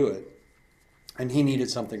us to do it. And he needed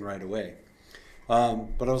something right away.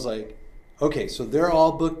 But I was like, okay, so they're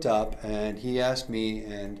all booked up, and he asked me,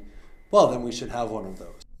 and well, then we should have one of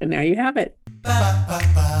those. And now you have it.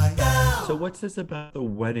 So what's this about the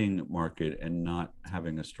wedding market and not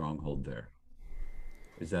having a stronghold there?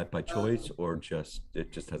 Is that by choice or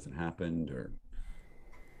it just hasn't happened, or?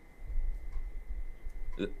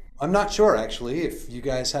 I'm not sure, actually. If you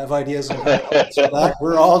guys have ideas on that,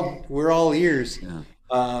 we're all ears. Yeah.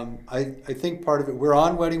 I think part of it, we're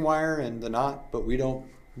on Wedding Wire and The Knot, but we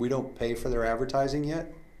don't pay for their advertising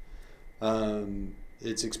yet.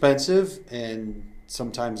 It's expensive, and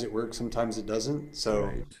sometimes it works, sometimes it doesn't. So,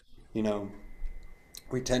 Right.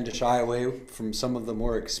 We tend to shy away from some of the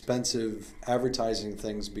more expensive advertising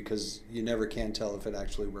things because you never can tell if it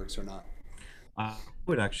actually works or not. I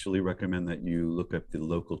would actually recommend that you look up the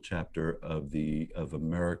local chapter of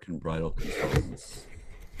American Bridal Consultants,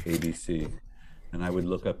 ABC, and I would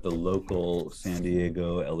look up the local San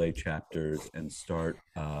Diego, LA chapters and start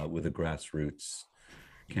with a grassroots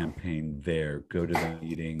campaign there. Go to the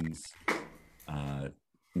meetings,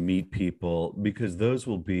 meet people, because those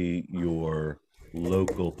will be your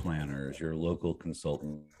local planners, your local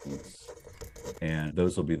consultants, and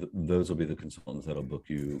those will be the consultants that'll book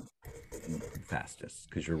you fastest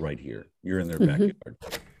because you're right here. You're in their backyard.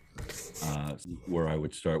 Where I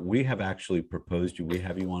would start. We have actually proposed you. We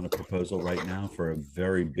have you on a proposal right now for a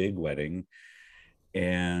very big wedding,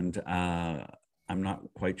 and I'm not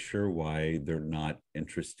quite sure why they're not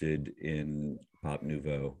interested in Pop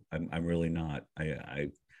Nouveau. I'm really not.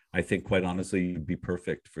 I think, quite honestly, you'd be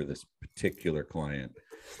perfect for this particular client.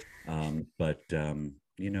 But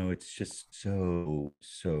it's just so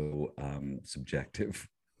subjective.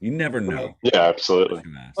 You never know. Yeah, absolutely.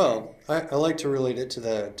 Well, I like to relate it to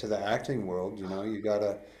the acting world. You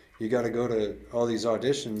gotta go to all these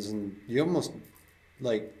auditions, and you almost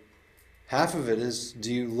like half of it is,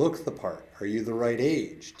 do you look the part? Are you the right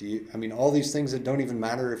age? All these things that don't even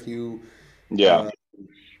matter if you know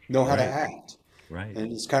how to act. Right.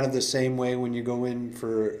 And it's kind of the same way when you go in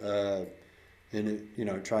for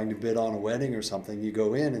trying to bid on a wedding or something. You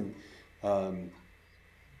go in and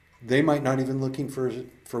they might not even looking for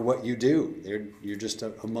what you do. You're just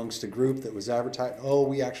amongst a group that was advertised. Oh,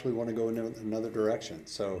 we actually want to go in another direction.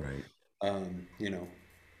 So, right.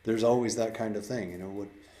 There's always that kind of thing.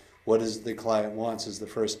 What is the client wants is the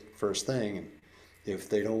first thing, and if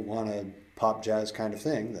they don't want a pop jazz kind of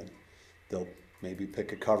thing, then they'll maybe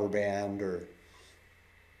pick a cover band, or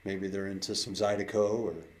maybe they're into some Zydeco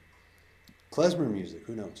or klezmer music.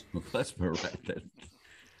 Who knows? Well, klezmer, right?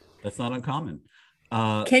 That's not uncommon.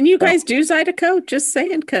 Can you guys do Zydeco? Just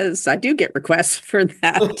saying, because I do get requests for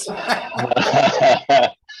that.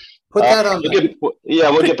 Put that on.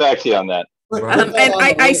 We'll get back to you on that. And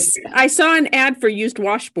I saw an ad for used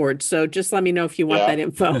washboards, so just let me know if you want that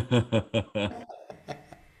info.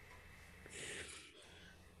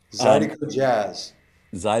 Zydeco Jazz.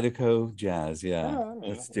 Zydeco Jazz, yeah.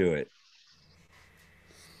 Let's do it.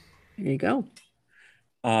 There you go.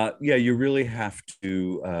 You really have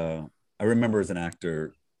to. I remember as an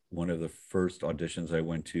actor, one of the first auditions I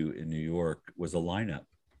went to in New York was a lineup.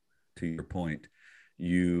 To your point,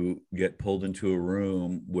 you get pulled into a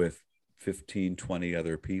room with 15, 20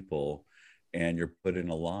 other people, and you're put in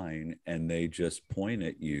a line, and they just point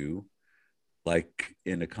at you like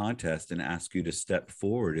in a contest and ask you to step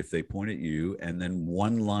forward if they point at you, and then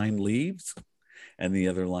one line leaves and the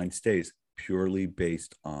other line stays, purely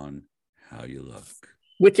based on how you look.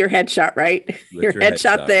 With your headshot, right? Your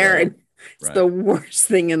headshot there, right. And it's the worst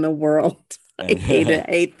thing in the world. I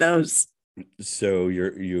hate those. So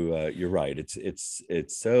you're right. It's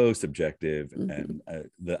so subjective, and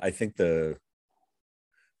I think the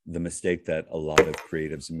mistake that a lot of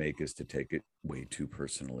creatives make is to take it way too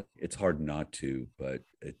personally. It's hard not to, but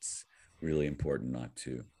it's really important not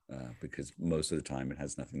to, because most of the time it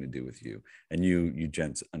has nothing to do with you, and you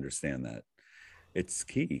gents understand that. It's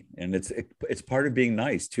key, and it's part of being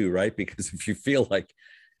nice too, right? Because if you feel like,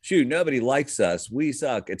 shoot, nobody likes us, we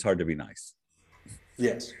suck, it's hard to be nice.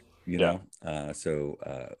 Yes. You know, so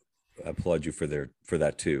I applaud you for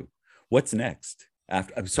that too. What's next?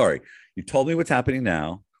 I'm sorry, you told me what's happening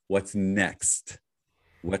now. What's next?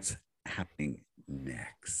 What's happening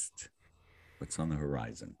next? What's on the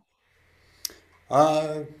horizon?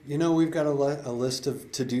 We've got a list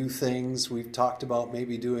of to-do things. We've talked about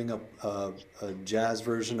maybe doing a jazz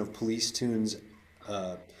version of Police Tunes.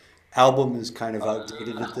 Album is kind of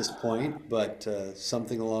outdated at this point, but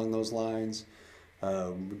something along those lines.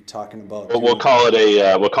 We're talking about. We'll call it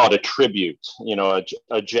a tribute.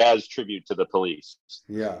 A jazz tribute to the Police.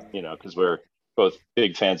 Yeah. Because we're both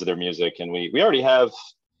big fans of their music, and we already have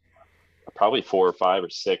probably 4 or 5 or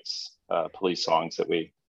 6 Police songs that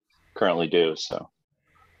we currently do. So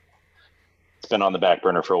it's been on the back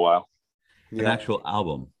burner for a while. An actual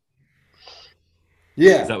album.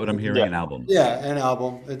 Yeah. Is that what I'm hearing? Yeah. An album. Yeah, an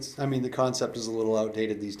album. The concept is a little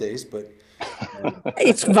outdated these days, but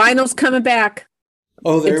it's vinyl's coming back.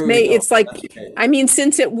 Oh, there we go. It's like,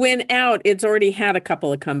 since it went out, it's already had a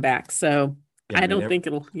couple of comebacks. So I don't think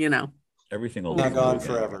it'll, everything will not gone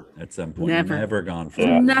forever. At some point, never gone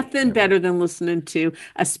forever. Nothing better than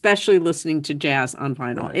especially listening to jazz on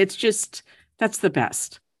vinyl. Right. It's just, that's the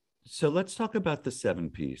best. So let's talk about the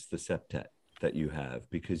 7-piece, the septet that you have,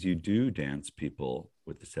 because you do dance people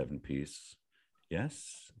with the 7-piece.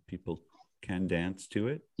 Yes, people can dance to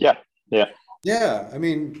it. Yeah. Yeah,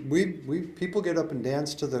 we people get up and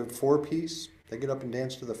dance to the 4-piece. They get up and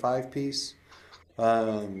dance to the 5-piece.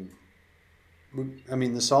 The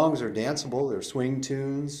songs are danceable. They're swing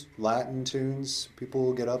tunes, Latin tunes. People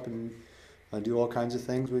will get up and do all kinds of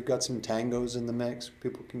things. We've got some tangos in the mix.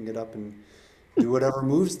 People can get up and do whatever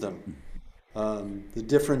moves them. The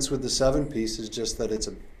difference with the 7-piece is just that it's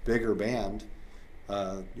a bigger band.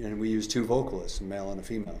 And we use 2 vocalists, a male and a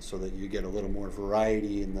female, so that you get a little more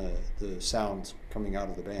variety in the sounds coming out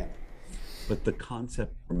of the band. But the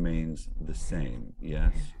concept remains the same,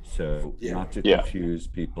 yes? So not to confuse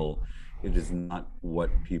people, it is not what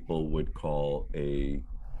people would call a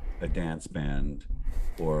dance band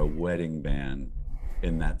or a wedding band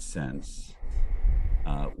in that sense,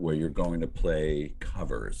 where you're going to play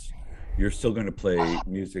covers. You're still going to play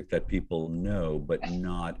music that people know, but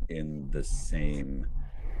not in the same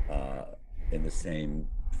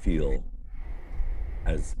feel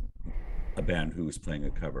as a band who's playing a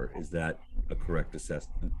cover. Is that a correct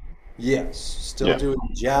assessment? Yes, still doing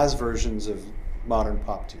jazz versions of modern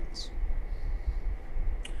pop tunes.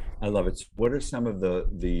 I love it. What are some of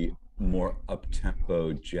the more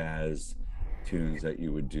up-tempo jazz tunes that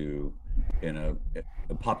you would do in a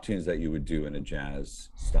pop tunes that you would do in a jazz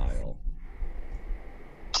style?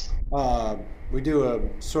 We do a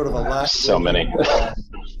sort of a Latin. So many.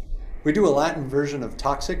 We do a Latin version of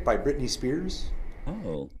 "Toxic" by Britney Spears.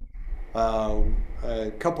 Oh.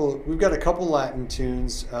 We've got a couple Latin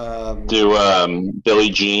tunes. Billie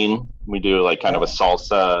Jean. We do like kind of a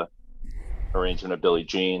salsa arrangement of Billie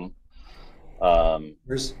Jean.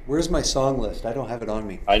 Where's my song list? I don't have it on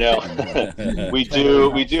me. I know. we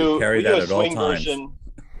do Carry that a at all swing times. version.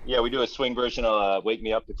 Yeah, we do a swing version of "Wake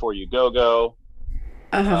Me Up Before You Go."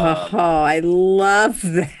 I love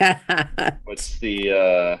that. What's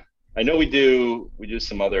the? I know we do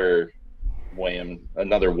some other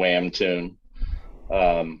another Wham tune.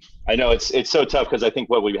 I know it's so tough because I think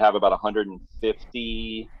we have about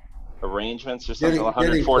 150 arrangements or something,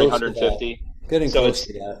 140, 150. Getting so close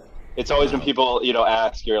to that. It's always when people,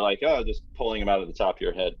 ask, you're like, oh, just pulling them out of the top of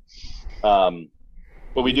your head.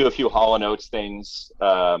 But we do a few Hall & Oates things.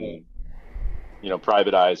 Private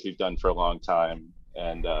Eyes we've done for a long time.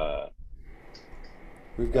 And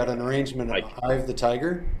we've got an arrangement of Eye of the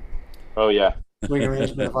Tiger. Oh, yeah. Swing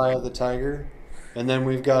arrangement of Eye of the Tiger. And then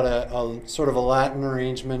we've got a sort of a Latin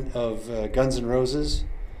arrangement of Guns N' Roses.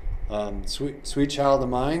 Sweet Child of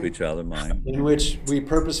Mine. Sweet Child of Mine. In which we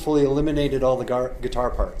purposefully eliminated all the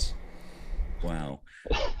guitar parts. Wow.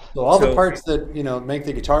 So all the parts that, make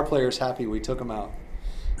the guitar players happy, we took them out.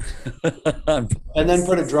 And then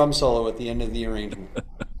put a drum solo at the end of the arrangement.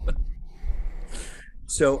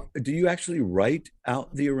 So do you actually write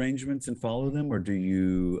out the arrangements and follow them, or do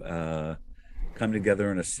you come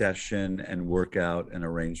together in a session and work out an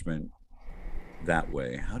arrangement that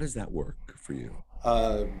way? How does that work for you?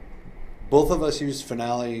 Both of us use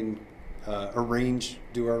Finale,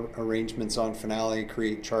 do our arrangements on Finale,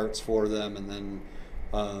 create charts for them, and then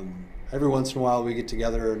every once in a while we get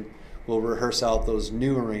together and we'll rehearse out those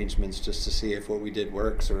new arrangements just to see if what we did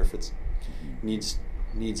works or if it needs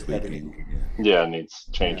editing. Yeah, it needs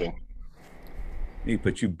changing.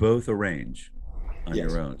 But you both arrange on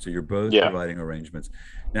your own, so you're both providing arrangements.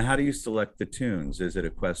 Now, how do you select the tunes? Is it a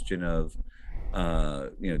question of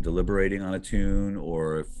deliberating on a tune,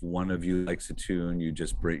 or if one of you likes a tune, you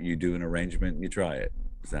do an arrangement and you try it?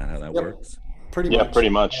 Is that how that works? Pretty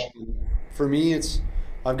much. For me,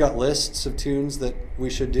 I've got lists of tunes that we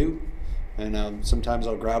should do, and sometimes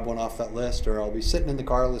I'll grab one off that list, or I'll be sitting in the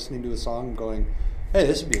car listening to a song and going, hey,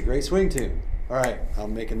 this would be a great swing tune. All right, I'll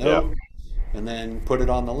make a note and then put it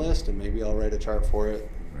on the list, and maybe I'll write a chart for it.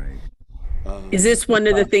 Right. Is this one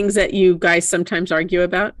of the things that you guys sometimes argue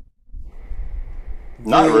about?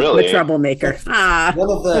 Not really. The troublemaker.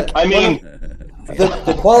 The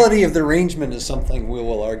quality of the arrangement is something we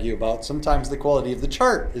will argue about. Sometimes the quality of the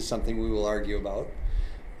chart is something we will argue about.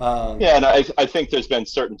 And I think there's been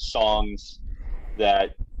certain songs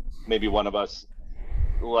that maybe one of us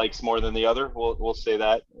likes more than the other. We'll say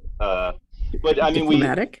that. But I mean,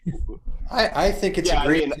 diplomatic. I think it's a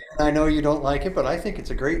great tune. I know you don't like it, but I think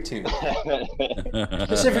it's a great tune.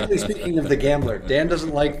 Specifically speaking of The Gambler. Dan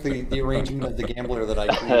doesn't like the arrangement of The Gambler that I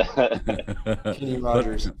created. Kenny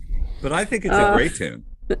Rogers. But I think it's a great tune.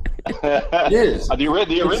 It is. The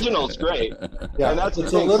original is great. Yeah, and that's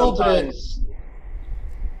it's a little bit.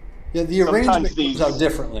 Yeah, the arrangement comes out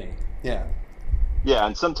differently. Yeah. Yeah,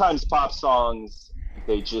 and sometimes pop songs,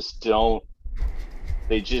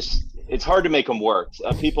 it's hard to make them work.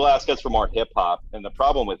 People ask us for more hip hop, and the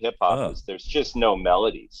problem with hip hop is there's just no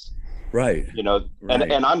melodies. Right.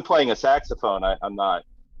 And I'm playing a saxophone. I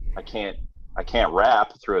can't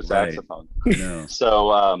rap through a saxophone. Right. No.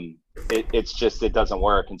 So it doesn't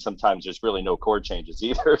work, and sometimes there's really no chord changes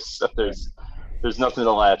either. So there's nothing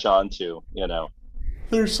to latch on to.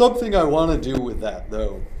 There's something I want to do with that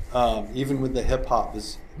though. Even with the hip hop,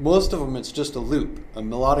 is most of them it's just a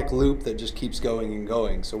melodic loop that just keeps going and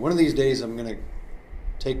going. So one of these days I'm going to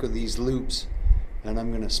take with these loops and I'm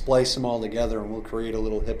going to splice them all together, and we'll create a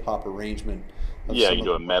little hip hop arrangement of some you of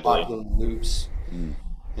do a the medley popular loops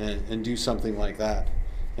and do something like that.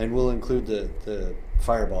 And we'll include the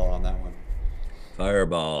Fireball on that one.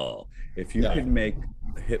 Fireball. If you can make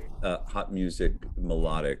hip hop music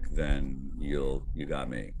melodic, then you got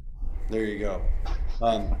me. There you go.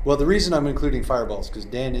 Well, the reason I'm including Fireball is because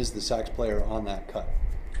Dan is the sax player on that cut.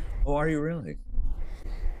 Oh, are you really?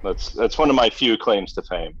 That's one of my few claims to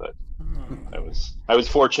fame, but I was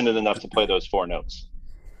fortunate enough to play those 4 notes.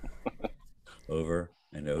 Over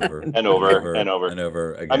and over and over and over and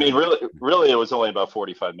over again. I mean, really, it was only about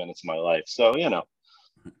 45 minutes of my life. So,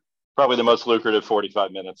 probably the most lucrative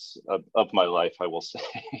 45 minutes of my life, I will say.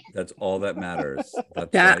 That's all that matters.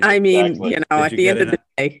 At the end of the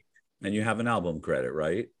day. And you have an album credit,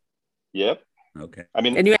 right? Yep. Okay. I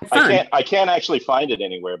mean, and you had fun. I can't actually find it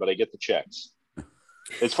anywhere, but I get the checks.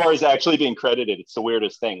 As far as actually being credited, it's the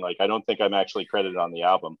weirdest thing. Like, I don't think I'm actually credited on the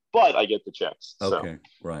album, but I get the checks. Okay, so,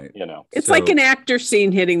 right. It's like an actor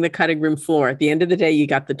scene hitting the cutting room floor. At the end of the day, you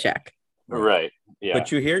got the check. Right. Yeah.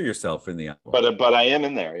 But you hear yourself in the album. But I am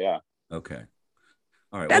in there. Yeah. Okay.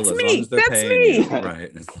 All right. That's well, as me. long as they're That's paying me. you,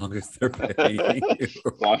 right? As long as they're paying you. As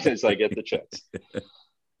long as I get the checks.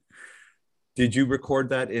 Did you record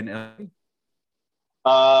that in LA?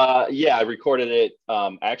 Yeah, I recorded it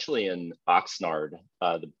actually in Oxnard.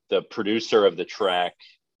 The producer of the track,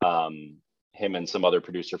 him and some other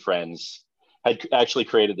producer friends had actually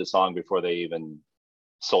created the song before they even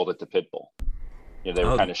sold it to Pitbull. You know, they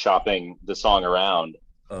were kind of shopping the song around.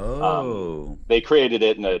 They created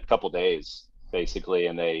it in a couple days, basically,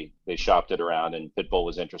 and they shopped it around, and Pitbull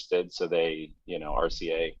was interested, so they,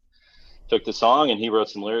 RCA took the song and he wrote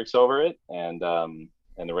some lyrics over it, and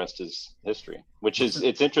the rest is history.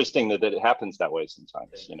 It's interesting that it happens that way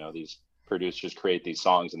sometimes. These producers create these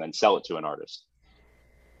songs and then sell it to an artist.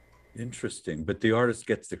 Interesting, but the artist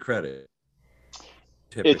gets the credit.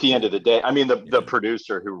 Typically. At the end of the day, I mean, the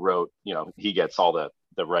producer who wrote, he gets all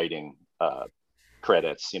the writing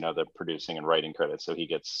credits, the producing and writing credits. So he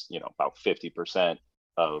gets, about 50%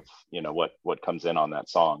 of, what comes in on that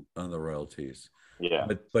song. On the royalties. Yeah.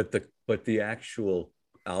 But the actual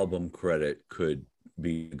album credit could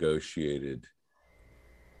be negotiated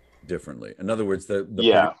differently. In other words, the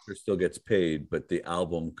producer still gets paid, but the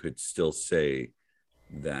album could still say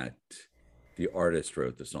that the artist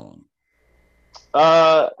wrote the song.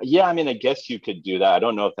 Yeah, I mean, I guess you could do that. I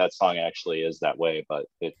don't know if that song actually is that way, but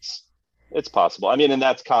it's possible. I mean, and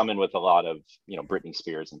that's common with a lot of, Britney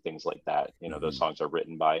Spears and things like that. Those songs are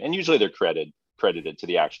written by, and usually they're credited to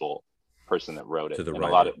the actual person that wrote it. To the and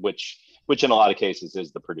writer. a lot of which in a lot of cases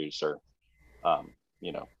is the producer.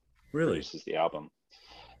 Really produces the album.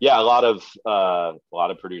 Yeah, a lot of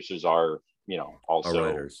producers are,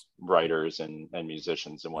 also writers and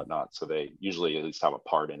musicians and whatnot. So they usually at least have a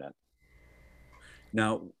part in it.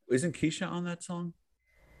 Now, isn't Keisha on that song?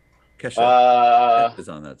 Kesha is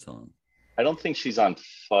on that song. I don't think she's on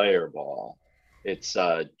Fireball. It's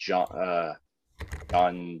John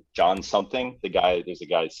something. There's a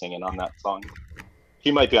guy singing on that song.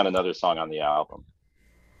 He might be on another song on the album.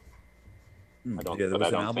 I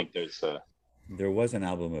don't think there's a. There was an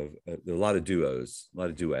album of a lot of duos, a lot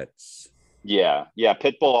of duets. Yeah.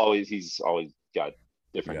 Pitbull he's always got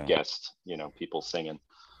different guests, people singing.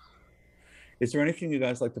 Is there anything you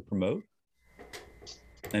guys like to promote?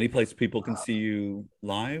 Any place people can see you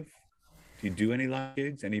live? Do you do any live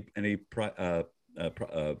gigs? Any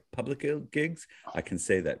public gigs? I can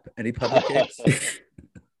say that. Any public gigs?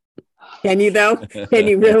 Can you though? Can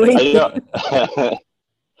you really?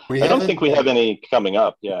 I don't think we have any coming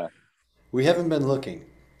up. Yeah. We haven't been looking.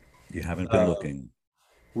 You haven't been looking.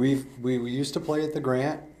 We used to play at the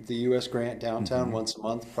Grant, the U.S. Grant downtown once a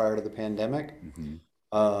month prior to the pandemic.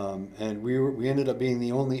 And we ended up being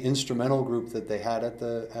the only instrumental group that they had at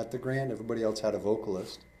the Grant. Everybody else had a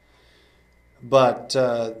vocalist. But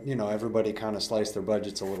everybody kind of sliced their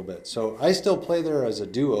budgets a little bit. So I still play there as a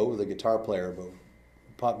duo with a guitar player, but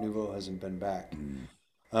Pop Nouveau hasn't been back.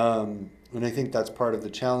 And I think that's part of the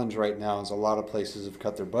challenge right now is a lot of places have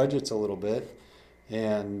cut their budgets a little bit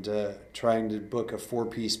and trying to book a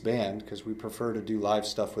 4-piece band, because we prefer to do live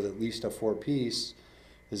stuff with at least a 4-piece,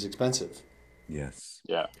 is expensive. Yes.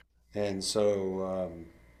 Yeah. And so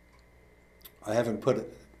I haven't put,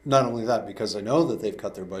 not only that, because I know that they've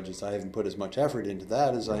cut their budgets, I haven't put as much effort into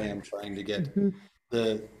that as I am trying to get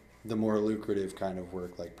the more lucrative kind of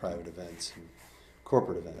work like private events and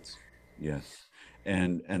corporate events. Yes.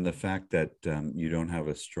 And the fact that you don't have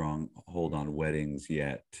a strong hold on weddings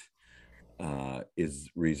yet is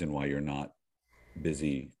reason why you're not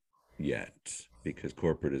busy yet, because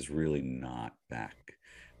corporate is really not back.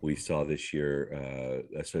 We saw this year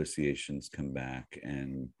associations come back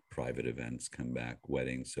and private events come back,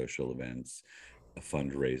 weddings, social events,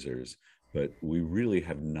 fundraisers, but we really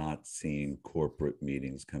have not seen corporate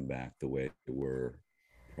meetings come back the way they were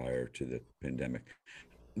prior to the pandemic.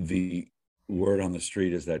 The word on the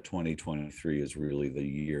street is that 2023 is really the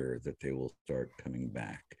year that they will start coming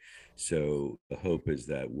back. So the hope is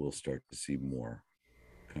that we'll start to see more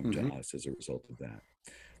come to us as a result of that.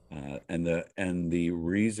 And the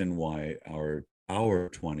reason why our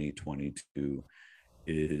 2022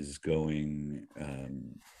 is going,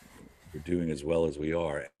 we're doing as well as we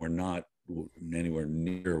are. We're not anywhere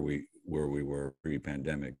near where we were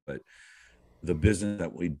pre-pandemic, but the business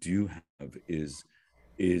that we do have is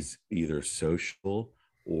either social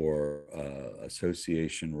or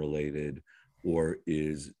association related, or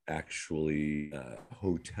is actually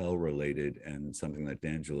hotel related, and something that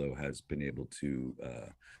D'Angelo has been able to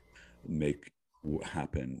make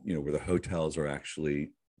happen, where the hotels are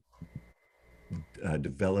actually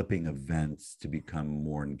developing events to become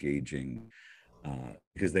more engaging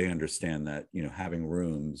because they understand that, you know, having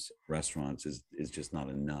rooms, restaurants is just not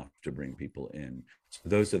enough to bring people in. So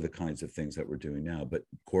those are the kinds of things that we're doing now. But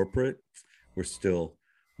corporate, we're still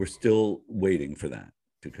waiting for that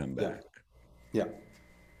to come back. Yeah.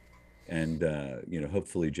 And you know,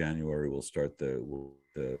 hopefully January will start the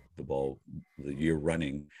year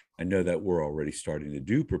running. I know that we're already starting to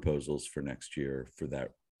do proposals for next year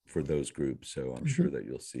for those groups. So I'm sure that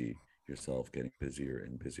you'll see yourself getting busier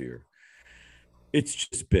and busier. It's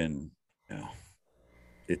just been, you know,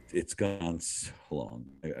 it's gone so long.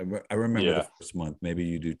 I remember the first month, maybe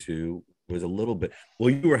you do too, was a little bit, well,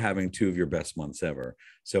 you were having two of your best months ever.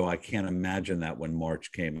 So I can't imagine that when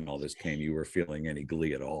March came and all this came, you were feeling any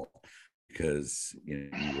glee at all, because, you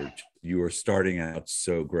know, you were starting out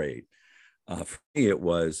so great. For me, it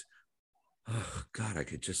was, oh God, I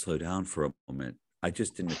could just slow down for a moment. I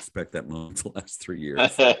just didn't expect that moment to last 3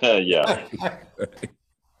 years. Yeah.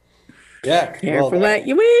 Yeah. Careful what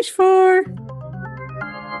you wish for.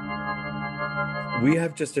 We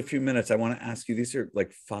have just a few minutes. I want to ask you, these are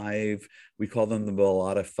like 5, we call them the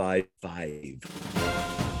Bollotta 5,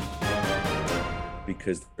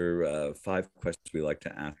 because they're 5 questions we like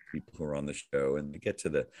to ask people who are on the show, and to get to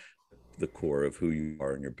the core of who you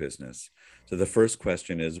are in your business. So the first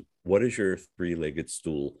question is, what is your 3-legged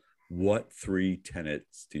stool? What 3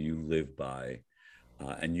 tenets do you live by?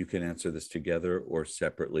 And you can answer this together or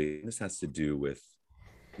separately. This has to do with,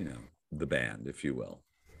 you know, the band, if you will.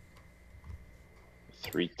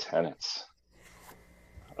 3 tenets.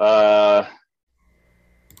 I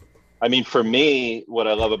mean, for me, what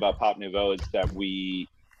I love about Pop Nouveau is that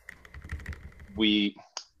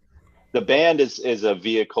the band is a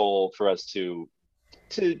vehicle for us to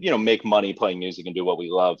you know, make money playing music and do what we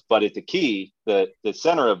love. But at the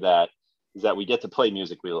center of that is that we get to play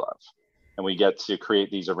music we love, and we get to create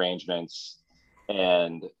these arrangements.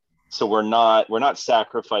 And so we're not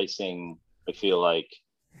sacrificing, I feel like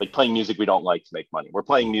playing music we don't like to make money. We're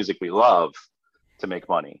playing music we love to make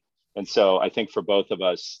money. And so I think for both of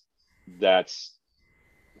us,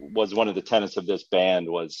 was one of the tenets of this band,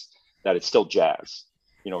 was that it's still jazz.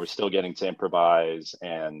 You know, we're still getting to improvise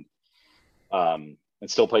and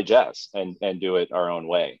still play jazz and do it our own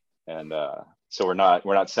way. And so we're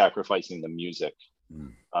not sacrificing the music,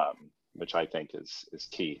 which I think is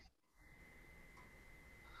key.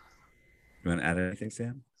 You want to add anything,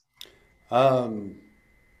 Sam?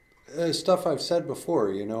 Stuff I've said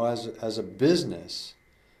before, you know, as a business,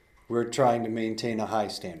 we're trying to maintain a high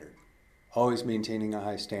standard, always maintaining a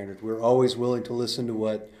high standard. We're always willing to listen to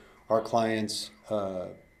what our clients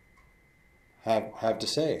have to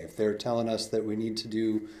say. If they're telling us that we need to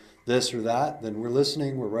do this or that, then we're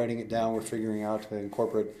listening, we're writing it down, we're figuring out to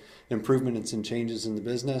incorporate improvements and changes in the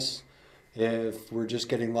business. If we're just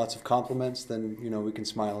getting lots of compliments, then, you know, we can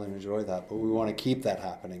smile and enjoy that, but we want to keep that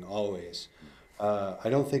happening always. I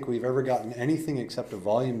don't think we've ever gotten anything except a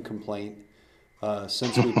volume complaint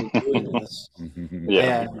since we've been doing this.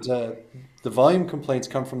 Yeah. And the volume complaints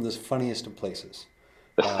come from the funniest of places.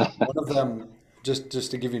 One of them, just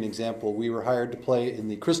to give you an example, we were hired to play in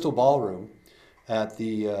the Crystal Ballroom at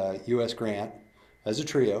the U.S. Grant as a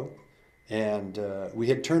trio, and we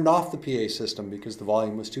had turned off the PA system because the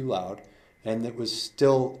volume was too loud, and it was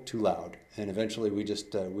still too loud. And eventually we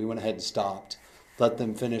just we went ahead and stopped, let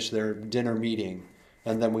them finish their dinner meeting,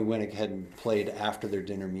 and then we went ahead and played after their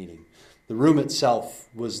dinner meeting. The room itself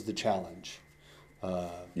was the challenge.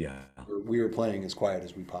 We were playing as quiet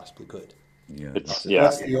as we possibly could. That's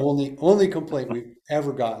the only complaint we've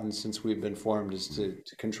ever gotten since we've been formed, is to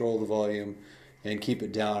control the volume and keep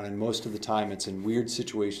it down. And most of the time it's in weird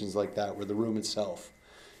situations like that where the room itself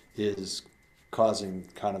is causing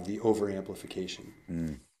kind of the over amplification.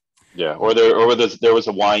 Yeah, or there was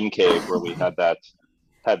a wine cave where we had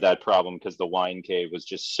that problem, because the wine cave was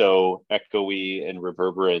just so echoey and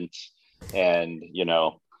reverberant, and, you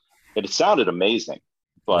know, it sounded amazing,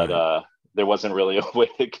 but there wasn't really a way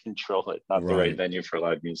to control it. Not the right venue for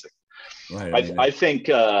live music. Right. I think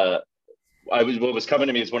what was coming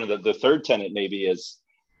to me is one of the third tenet maybe is,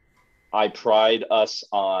 I pride us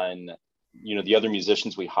on, you know, the other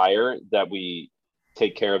musicians we hire, that we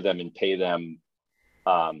take care of them and pay them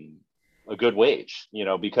a good wage, you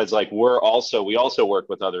know, because like we also work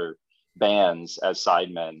with other bands as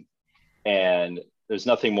sidemen, and there's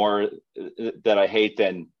nothing more that I hate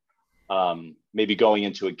than maybe going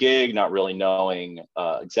into a gig not really knowing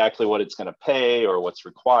exactly what it's going to pay or what's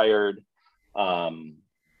required, and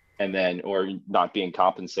then or not being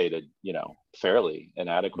compensated, you know, fairly and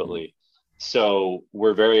adequately. So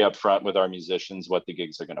we're very upfront with our musicians what the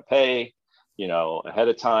gigs are going to pay, you know, ahead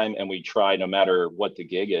of time, and we try, no matter what the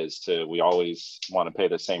gig is, we always want to pay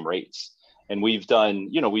the same rates. And we've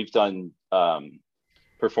done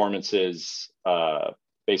performances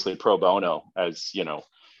basically pro bono, as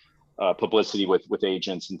publicity with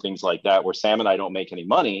agents and things like that, where Sam and I don't make any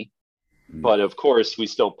money, but of course we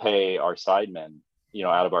still pay our sidemen,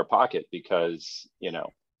 out of our pocket, because,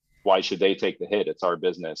 why should they take the hit? It's our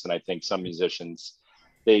business. And I think some musicians,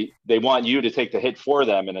 they want you to take the hit for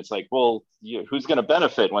them. And it's like, well, who's going to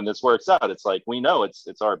benefit when this works out? It's like, we know it's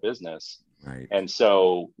our business. Right. And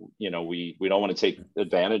so, we don't want to take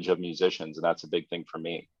advantage of musicians. And that's a big thing for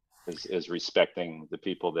me, is respecting the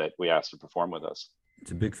people that we ask to perform with us.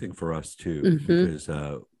 It's a big thing for us too, because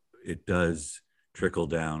it does trickle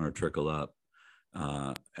down or trickle up.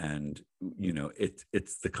 And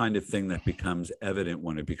it's the kind of thing that becomes evident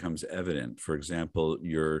when it becomes evident. For example,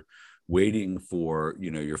 you're waiting for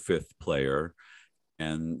your fifth player,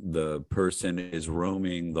 and the person is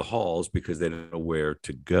roaming the halls because they don't know where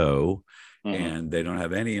to go, and they don't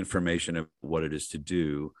have any information of what it is to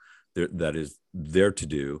do that is there to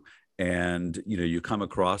do. And you come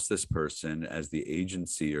across this person as the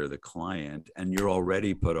agency or the client, and you're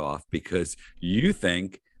already put off because you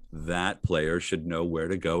think that player should know where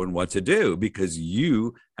to go and what to do, because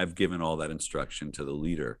you have given all that instruction to the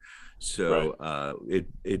leader. So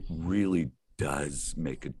it really does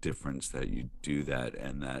make a difference that you do that,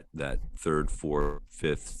 and that third, fourth,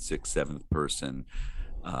 fifth, sixth, seventh person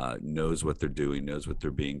knows what they're doing, knows what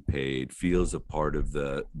they're being paid, feels a part of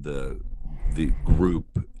the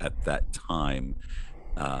group at that time,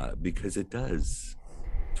 because it does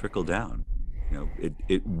trickle down.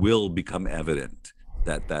 It will become evident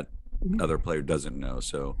that other player doesn't know.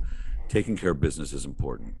 So taking care of business is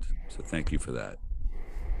important. So thank you for that.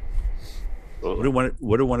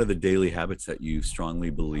 What are one of the daily habits that you strongly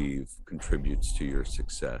believe contributes to your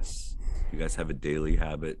success? You guys have a daily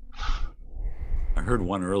habit? I heard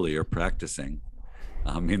one earlier, practicing.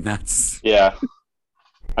 That's just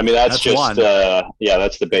one.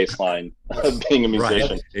 That's the baseline of being a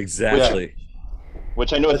musician. Right, exactly.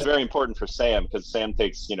 Which I know is very important for Sam, because Sam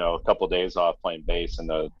takes, a couple of days off playing bass, and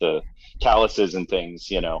the calluses and things,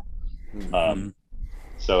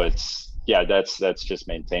 so it's, that's just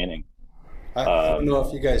maintaining. I don't know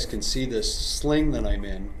if you guys can see this sling that I'm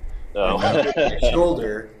in. Oh. My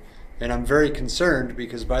shoulder, and I'm very concerned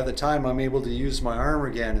because by the time I'm able to use my arm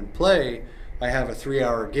again and play, I have a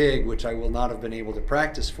 3-hour gig, which I will not have been able to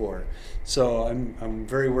practice for. So I'm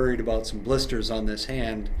very worried about some blisters on this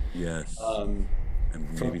hand. Yes. And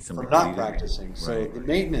maybe from not practicing. So the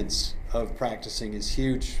maintenance of practicing is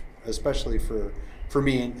huge, especially for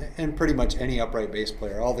me and pretty much any upright bass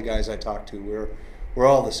player. All the guys I talk to, we're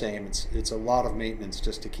all the same. It's a lot of maintenance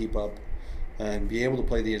just to keep up and be able to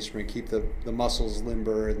play the instrument, keep the muscles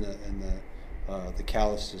limber and the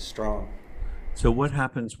calluses strong. So what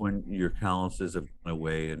happens when your calluses have gone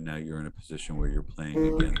away and now you're in a position where you're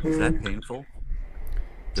playing again? Is that painful?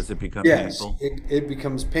 Does it become painful? Yes, it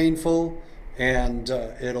becomes painful, and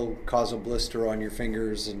it'll cause a blister on your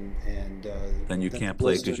fingers, and then you can't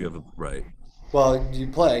play because you have a right. Well, you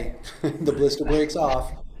play, the blister breaks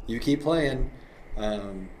off, you keep playing,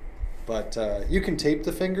 but you can tape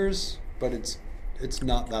the fingers, but it's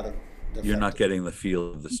not that effective. You're not getting the feel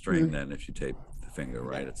of the string then if you tape the finger,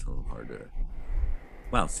 right? It's a little harder.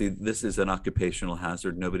 Wow, see, this is an occupational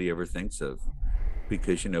hazard nobody ever thinks of,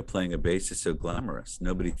 because playing a bass is so glamorous.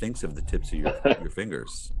 Nobody thinks of the tips of your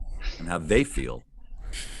fingers and how they feel.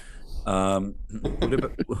 What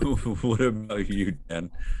about you,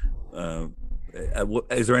 Dan?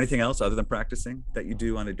 Is there anything else other than practicing that you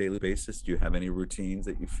do on a daily basis? Do you have any routines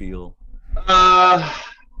that you feel?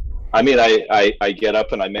 I get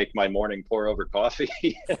up and I make my morning pour over coffee.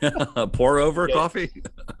 Pour over coffee?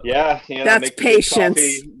 Yeah. That's patience.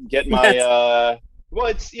 Coffee, get my, well,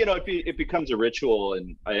 it's, it becomes a ritual,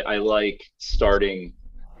 and I like starting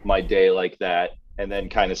my day like that, and then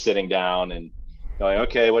kind of sitting down and going,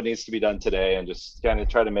 okay, what needs to be done today? And just kind of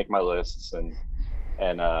try to make my lists and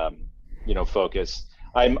focus.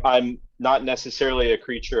 I'm not necessarily a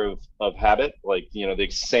creature of habit, like, the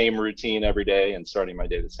same routine every day and starting my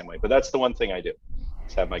day the same way. But that's the one thing I do,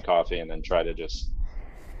 is have my coffee and then try to just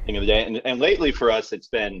think of the day. And lately for us, it's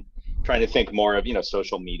been trying to think more of,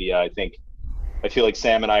 social media. I feel like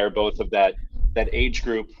Sam and I are both of that age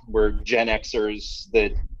group. We're Gen Xers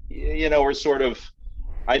that, we're sort of,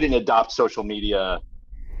 I didn't adopt social media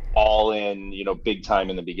all in, big time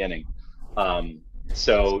in the beginning.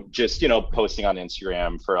 So just, posting on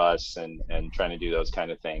Instagram for us and trying to do those kind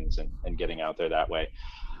of things and getting out there that way.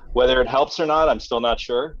 Whether it helps or not, I'm still not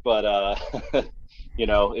sure, but,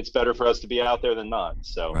 it's better for us to be out there than not.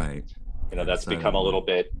 So, right. That's become a little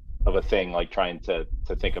bit of a thing, like trying to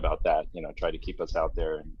think about that, try to keep us out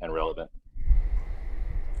there and relevant.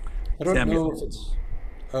 I don't Sam, know if it's.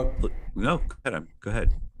 Oh, no, go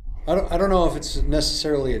ahead. I don't know if it's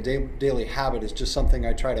necessarily a daily habit. It's just something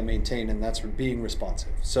I try to maintain, and that's being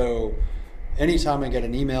responsive. So, anytime I get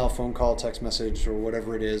an email, phone call, text message, or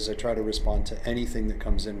whatever it is, I try to respond to anything that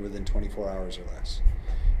comes in within 24 hours or less.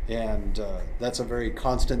 And that's a very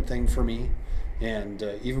constant thing for me. And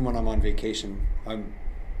even when I'm on vacation, my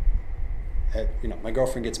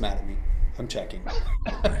girlfriend gets mad at me. I'm checking.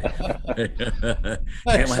 Can't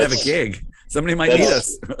have a gig. Somebody might need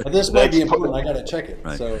us. This might be important. I got to check it.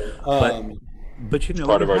 Right. So, but you know,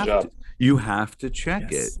 part of our job. You have to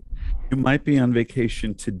check it. You might be on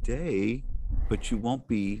vacation today, but you won't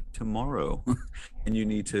be tomorrow. And you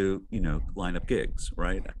need to, line up gigs,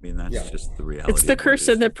 right? I mean, that's just the reality. It's the curse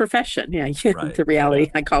of the profession. Yeah, Right. The reality.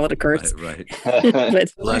 I call it a curse. Right.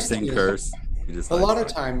 But Blessing, curse. A lot of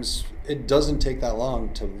times it doesn't take that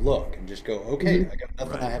long to look and just go, okay, I got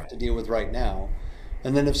nothing Right. I have to deal with right now.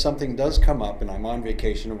 And then if something does come up and I'm on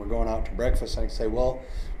vacation and we're going out to breakfast, I can say, well,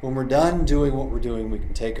 when we're done doing what we're doing, we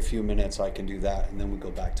can take a few minutes, I can do that, and then we go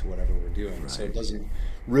back to whatever we're doing. Right. So it doesn't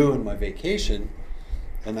ruin my vacation,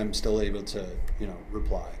 and I'm still able to,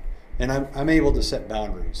 reply. And I'm able to set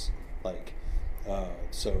boundaries, like,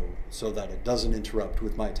 so that it doesn't interrupt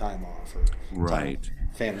with my time off or time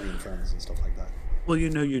with family and friends and stuff like that. Well,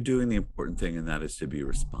 you're doing the important thing, and that is to be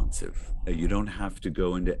responsive. You don't have to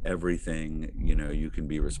go into everything. You can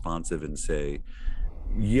be responsive and say,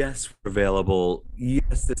 yes, we're available.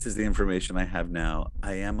 Yes, this is the information I have now.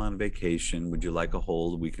 I am on vacation. Would you like a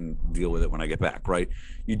hold? We can deal with it when I get back, right?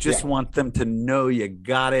 You just want them to know you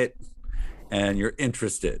got it and you're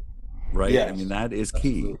interested, right? Yes. I mean, that is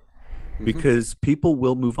key. Mm-hmm. Because people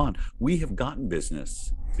will move on. We have gotten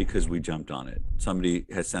business because we jumped on it. Somebody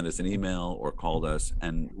has sent us an email or called us,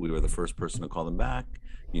 and we were the first person to call them back.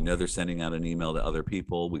 They're sending out an email to other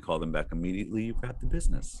people. We call them back immediately. You've got the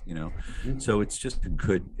business, Mm-hmm. So it's just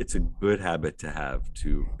it's a good habit to have,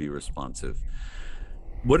 to be responsive.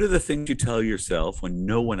 What are the things you tell yourself when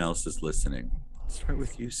no one else is listening? Let's start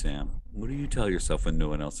with you, Sam. What do you tell yourself when no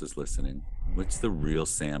one else is listening? What's the real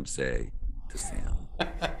Sam say to Sam?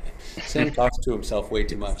 Sam talks to himself way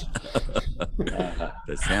too much.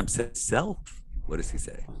 Does Sam say self? What does he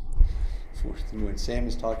say? When Sam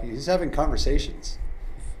is talking, he's having conversations,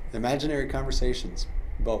 imaginary conversations.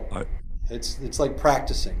 But it's like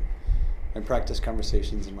practicing. I practice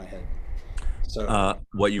conversations in my head. So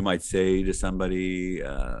what you might say to somebody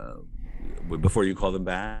before you call them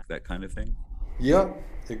back, that kind of thing. Yeah,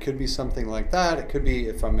 it could be something like that. It could be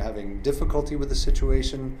if I'm having difficulty with a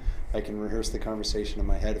situation, I can rehearse the conversation in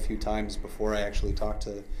my head a few times before I actually talk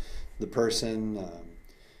to the person.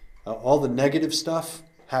 All the negative stuff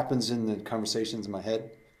happens in the conversations in my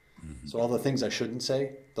head. Mm-hmm. So all the things I shouldn't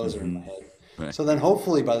say, those are in my head. Right. So then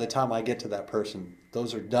hopefully by the time I get to that person,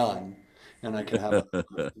 those are done and I can have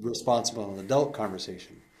a responsible and adult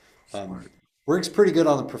conversation. Works pretty good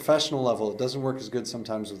on the professional level. It doesn't work as good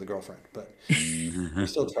sometimes with the girlfriend, but we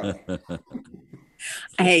still try.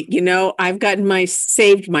 Hey, I've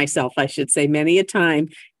saved myself, I should say, many a time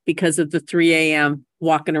because of the 3 a.m.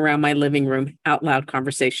 walking around my living room out loud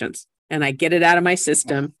conversations. And I get it out of my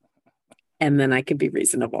system and then I can be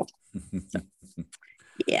reasonable. So,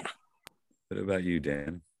 yeah. What about you,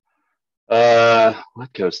 Dan?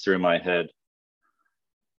 What goes through my head?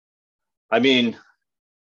 I mean,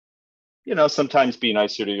 sometimes be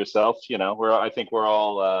nicer to yourself. I think we're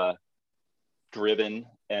all driven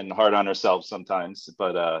and hard on ourselves sometimes.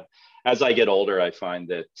 But as I get older, I find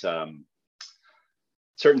that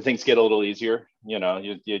certain things get a little easier. You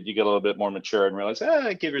get a little bit more mature and realize,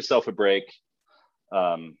 give yourself a break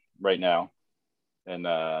right now. And,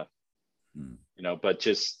 but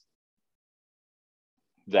just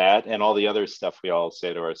that and all the other stuff we all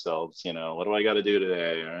say to ourselves, what do I got to do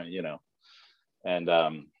today? And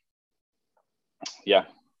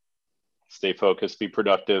stay focused, be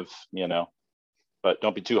productive, but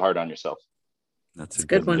don't be too hard on yourself. That's a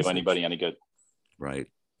good one. Do anybody any good. Right.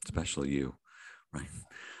 Especially you. Right.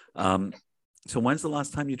 So when's the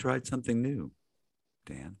last time you tried something new,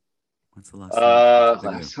 Dan? When's the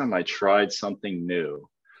last time I tried something new?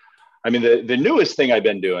 I mean, the newest thing I've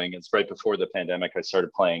been doing is right before the pandemic, I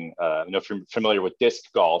started playing, if you're familiar with disc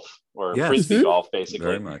golf or frisbee golf, basically.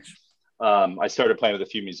 Very much. I started playing with a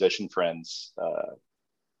few musician friends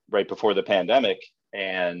right before the pandemic,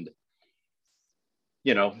 and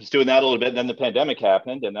was doing that a little bit. Then the pandemic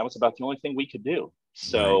happened, and that was about the only thing we could do.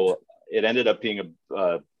 So it ended up being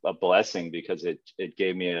a blessing because it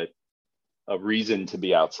gave me a reason to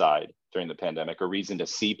be outside during the pandemic, a reason to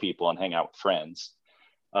see people and hang out with friends.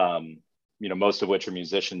 Most of which are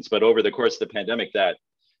musicians. But over the course of the pandemic, that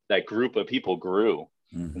group of people grew.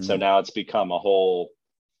 And so now it's become a whole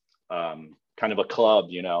kind of a club,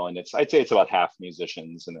 and I'd say it's about half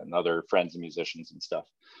musicians and then other friends of musicians and stuff.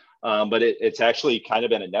 But it's actually kind of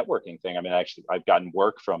been a networking thing. I mean, actually, I've gotten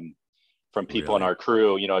work from people in our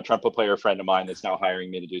crew, a trumpet player friend of mine that's now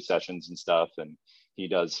hiring me to do sessions and stuff. And he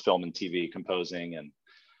does film and TV composing.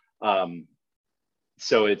 And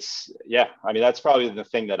so it's, I mean, that's probably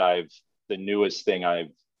the newest thing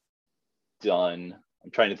I've done.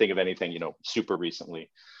 I'm trying to think of anything, super recently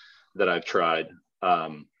that I've tried.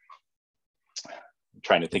 I'm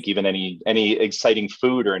trying to think even any exciting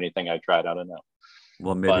food or anything I've tried. I don't know.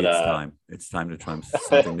 Well, maybe it's time. It's time to try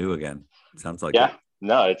something new again. It sounds like it.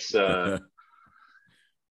 No, it's, I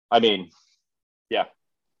mean,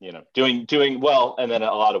 doing well. And then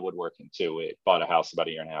a lot of woodworking too. We bought a house about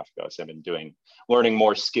a year and a half ago. So I've been learning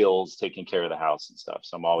more skills, taking care of the house and stuff.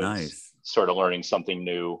 So I'm always sort of learning something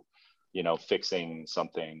new, fixing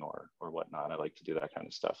something or whatnot. I like to do that kind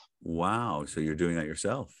of stuff. Wow. So you're doing that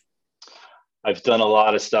yourself? I've done a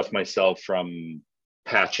lot of stuff myself, from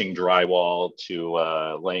patching drywall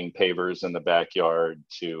to laying pavers in the backyard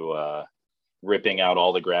to ripping out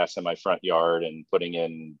all the grass in my front yard and putting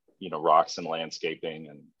in, rocks and landscaping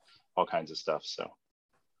and all kinds of stuff. So,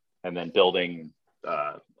 and then building,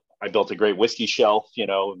 I built a great whiskey shelf,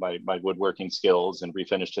 my woodworking skills, and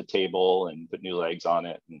refinished a table and put new legs on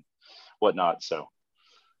it and whatnot. So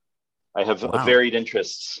I have varied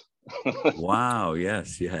interests. Wow.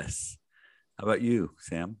 Yes. How about you,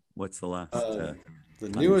 Sam? What's the last? The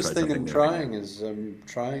newest thing I'm trying is I'm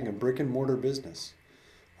trying a brick and mortar business.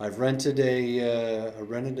 I've rented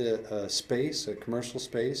a space, a commercial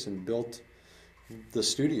space, and built the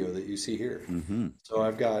studio that you see here. Mm-hmm. So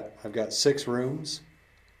I've got 6 rooms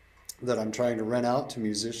that I'm trying to rent out to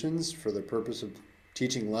musicians for the purpose of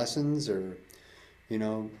teaching lessons, or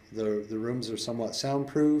the rooms are somewhat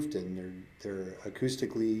soundproofed and they're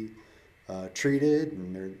acoustically treated,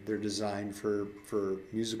 and they're designed for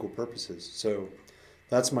musical purposes. So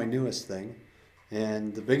that's my newest thing.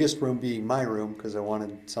 And the biggest room being my room, because I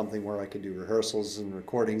wanted something where I could do rehearsals and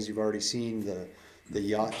recordings. You've already seen the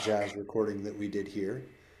yacht jazz recording that we did here.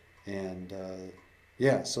 And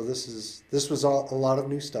so this was a lot of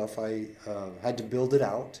new stuff. I had to build it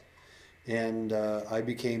out, and I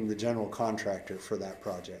became the general contractor for that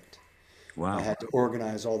project. Wow. I had to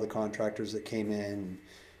organize all the contractors that came in,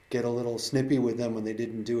 get a little snippy with them when they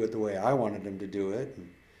didn't do it the way I wanted them to do it. And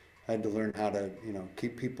I had to learn how to,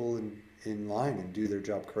 keep people in line and do their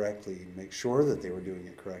job correctly, and make sure that they were doing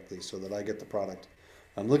it correctly so that I get the product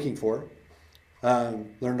I'm looking for.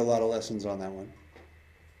 Learned a lot of lessons on that one.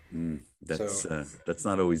 That's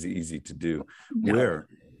not always easy to do. No.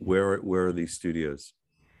 Where are these studios?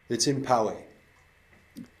 It's in Poway.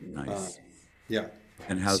 Nice.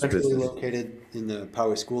 And how's centrally business? Located in the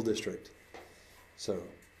Poway School District. So,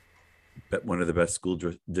 but one of the best school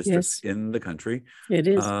districts in the country. It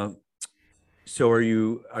is. So are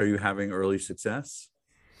you having early success?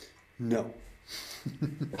 No.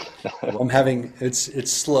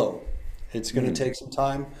 It's slow. It's going to take some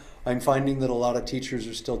time. I'm finding that a lot of teachers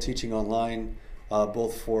are still teaching online,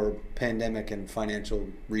 both for pandemic and financial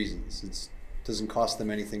reasons. It doesn't cost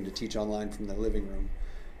them anything to teach online from their living room.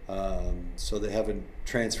 So they haven't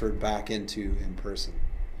transferred back into in person.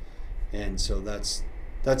 And so that's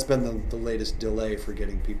been the latest delay for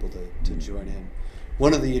getting people to join in.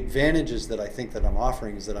 One of the advantages that I think that I'm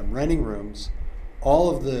offering is that I'm renting rooms. All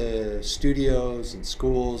of the studios and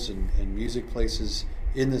schools and music places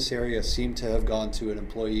in this area seem to have gone to an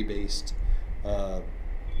employee-based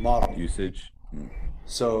model. Usage.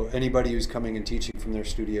 So anybody who's coming and teaching from their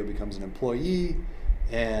studio becomes an employee,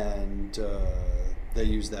 and they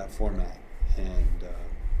use that format. And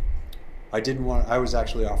I was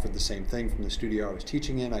actually offered the same thing from the studio I was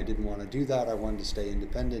teaching in. I didn't want to do that. I wanted to stay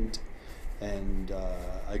independent. And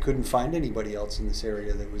I couldn't find anybody else in this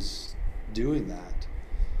area that was doing that.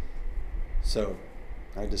 So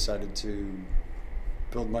I decided to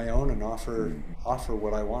build my own and offer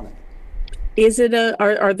what I wanted. Is it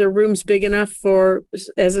are the rooms big enough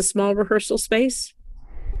as a small rehearsal space?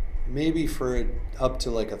 Maybe for up to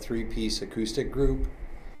like a 3-piece acoustic group.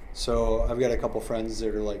 So I've got a couple friends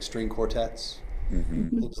that are like string quartets,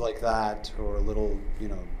 things like that, or a little,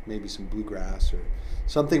 maybe some bluegrass or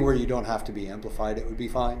something where you don't have to be amplified. It would be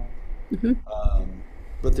fine.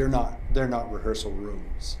 But they're not rehearsal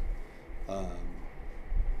rooms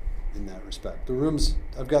in that respect. The rooms,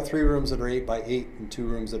 I've got 3 rooms that are 8x8 and 2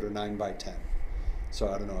 rooms that are 9x10. So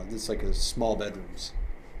I don't know, it's like a small bedrooms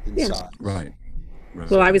inside. Right.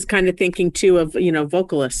 Well, I was kind of thinking too of,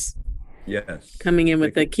 vocalists. Yes. Coming in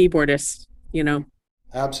with the keyboardist,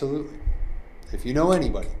 Absolutely. If you know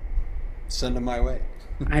anybody, send them my way.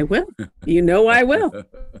 I will. You know I will.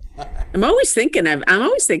 I'm always thinking of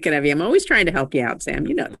you. I'm always trying to help you out, Sam.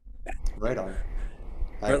 You know that. Right on.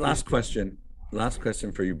 All right, last question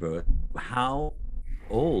for you both. How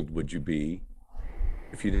old would you be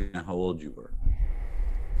if you didn't know how old you were?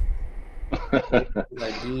 What would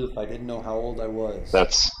I be if I didn't know how old I was?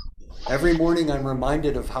 That's Every morning I'm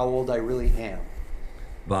reminded of how old I really am.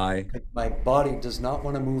 By? My body does not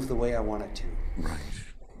want to move the way I want it to. Right.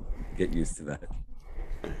 Get used to that.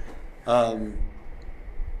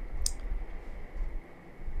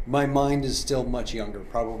 My mind is still much younger,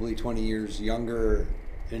 probably 20 years younger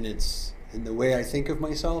in the way I think of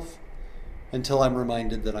myself, until I'm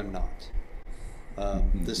reminded that I'm not.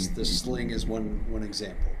 This sling is one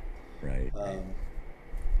example. Right.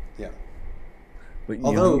 Yeah. But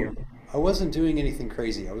although I wasn't doing anything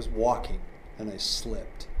crazy, I was walking and I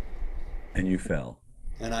slipped. And you fell.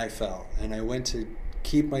 And I fell, and I went to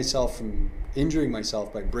keep myself from injuring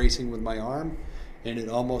myself by bracing with my arm, and it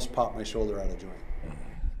almost popped my shoulder out of joint.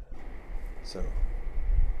 So,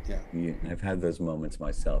 yeah. I've had those moments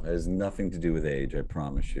myself. It has nothing to do with age, I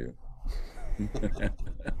promise you.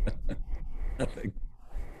 Nothing.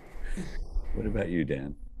 What about you,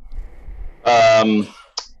 Dan?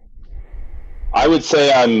 I would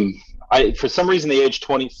say for some reason, the age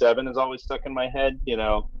 27 is always stuck in my head,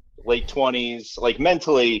 late 20s, like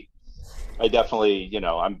mentally, I definitely,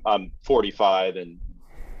 I'm 45, and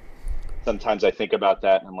sometimes I think about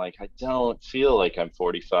that and I'm like, I don't feel like I'm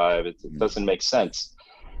 45. It doesn't make sense.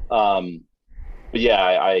 But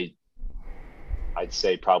yeah, I'd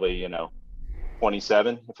say probably,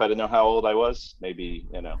 27 if I didn't know how old I was, maybe,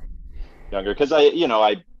 younger. Cause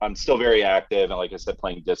I'm still very active. And like I said,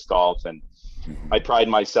 playing disc golf, and I pride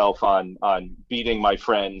myself on beating my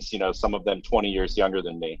friends, some of them 20 years younger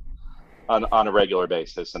than me on a regular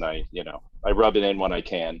basis. And I rub it in when I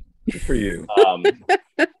can. Good for you.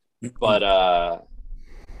 But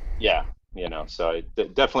yeah, so I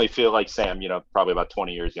definitely feel like Sam, probably about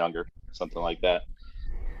 20 years younger, something like that.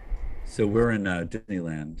 So we're in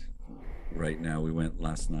Disneyland right now. We went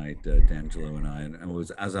last night, D'Angelo and I,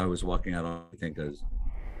 and as I was walking out, I think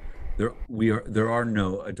there are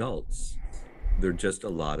no adults. They're just a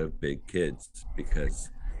lot of big kids, because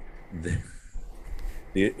the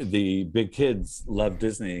big kids love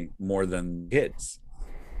Disney more than kids.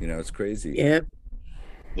 It's crazy. Yep.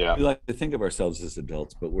 Yeah. We like to think of ourselves as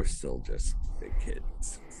adults, but we're still just big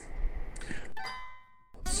kids.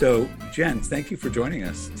 So, Jen, thank you for joining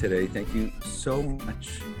us today. Thank you so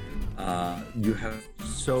much. You have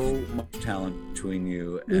so much talent between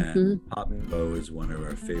you, and Pop Nouveau is one of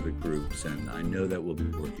our favorite groups, and I know that we'll be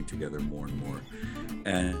working together more and more.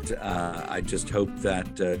 And I just hope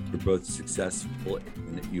that you're both successful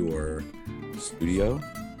in your studio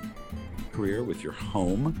career, with your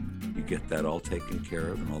home. You get that all taken care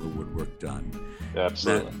of and all the woodwork done.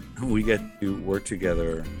 Absolutely. That we get to work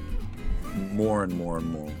together more and more and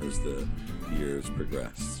more as the years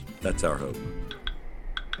progress. That's our hope.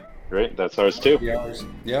 Great. That's ours too. Yeah,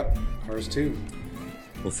 yep, ours too.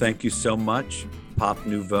 Well, thank you so much, Pop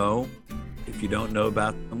Nouveau. If you don't know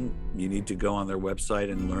about them, you need to go on their website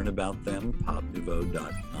and learn about them,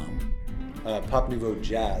 popnouveau.com.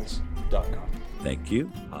 popnouveaujazz.com. Thank you,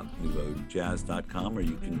 popnouveaujazz.com, or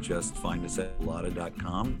you can just find us at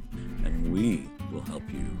bolada.com, and we will help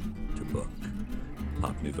you to book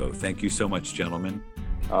Pop Nouveau. Thank you so much, gentlemen.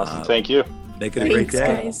 Awesome. Thank you. Make it a great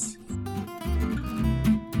day. Guys.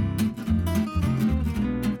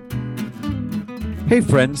 Hey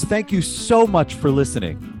friends, thank you so much for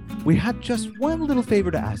listening. We had just one little favor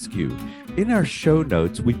to ask you. In our show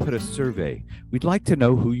notes, we put a survey. We'd like to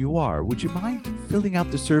know who you are. Would you mind filling out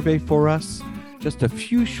the survey for us? Just a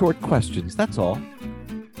few short questions, that's all.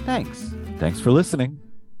 Thanks. Thanks for listening.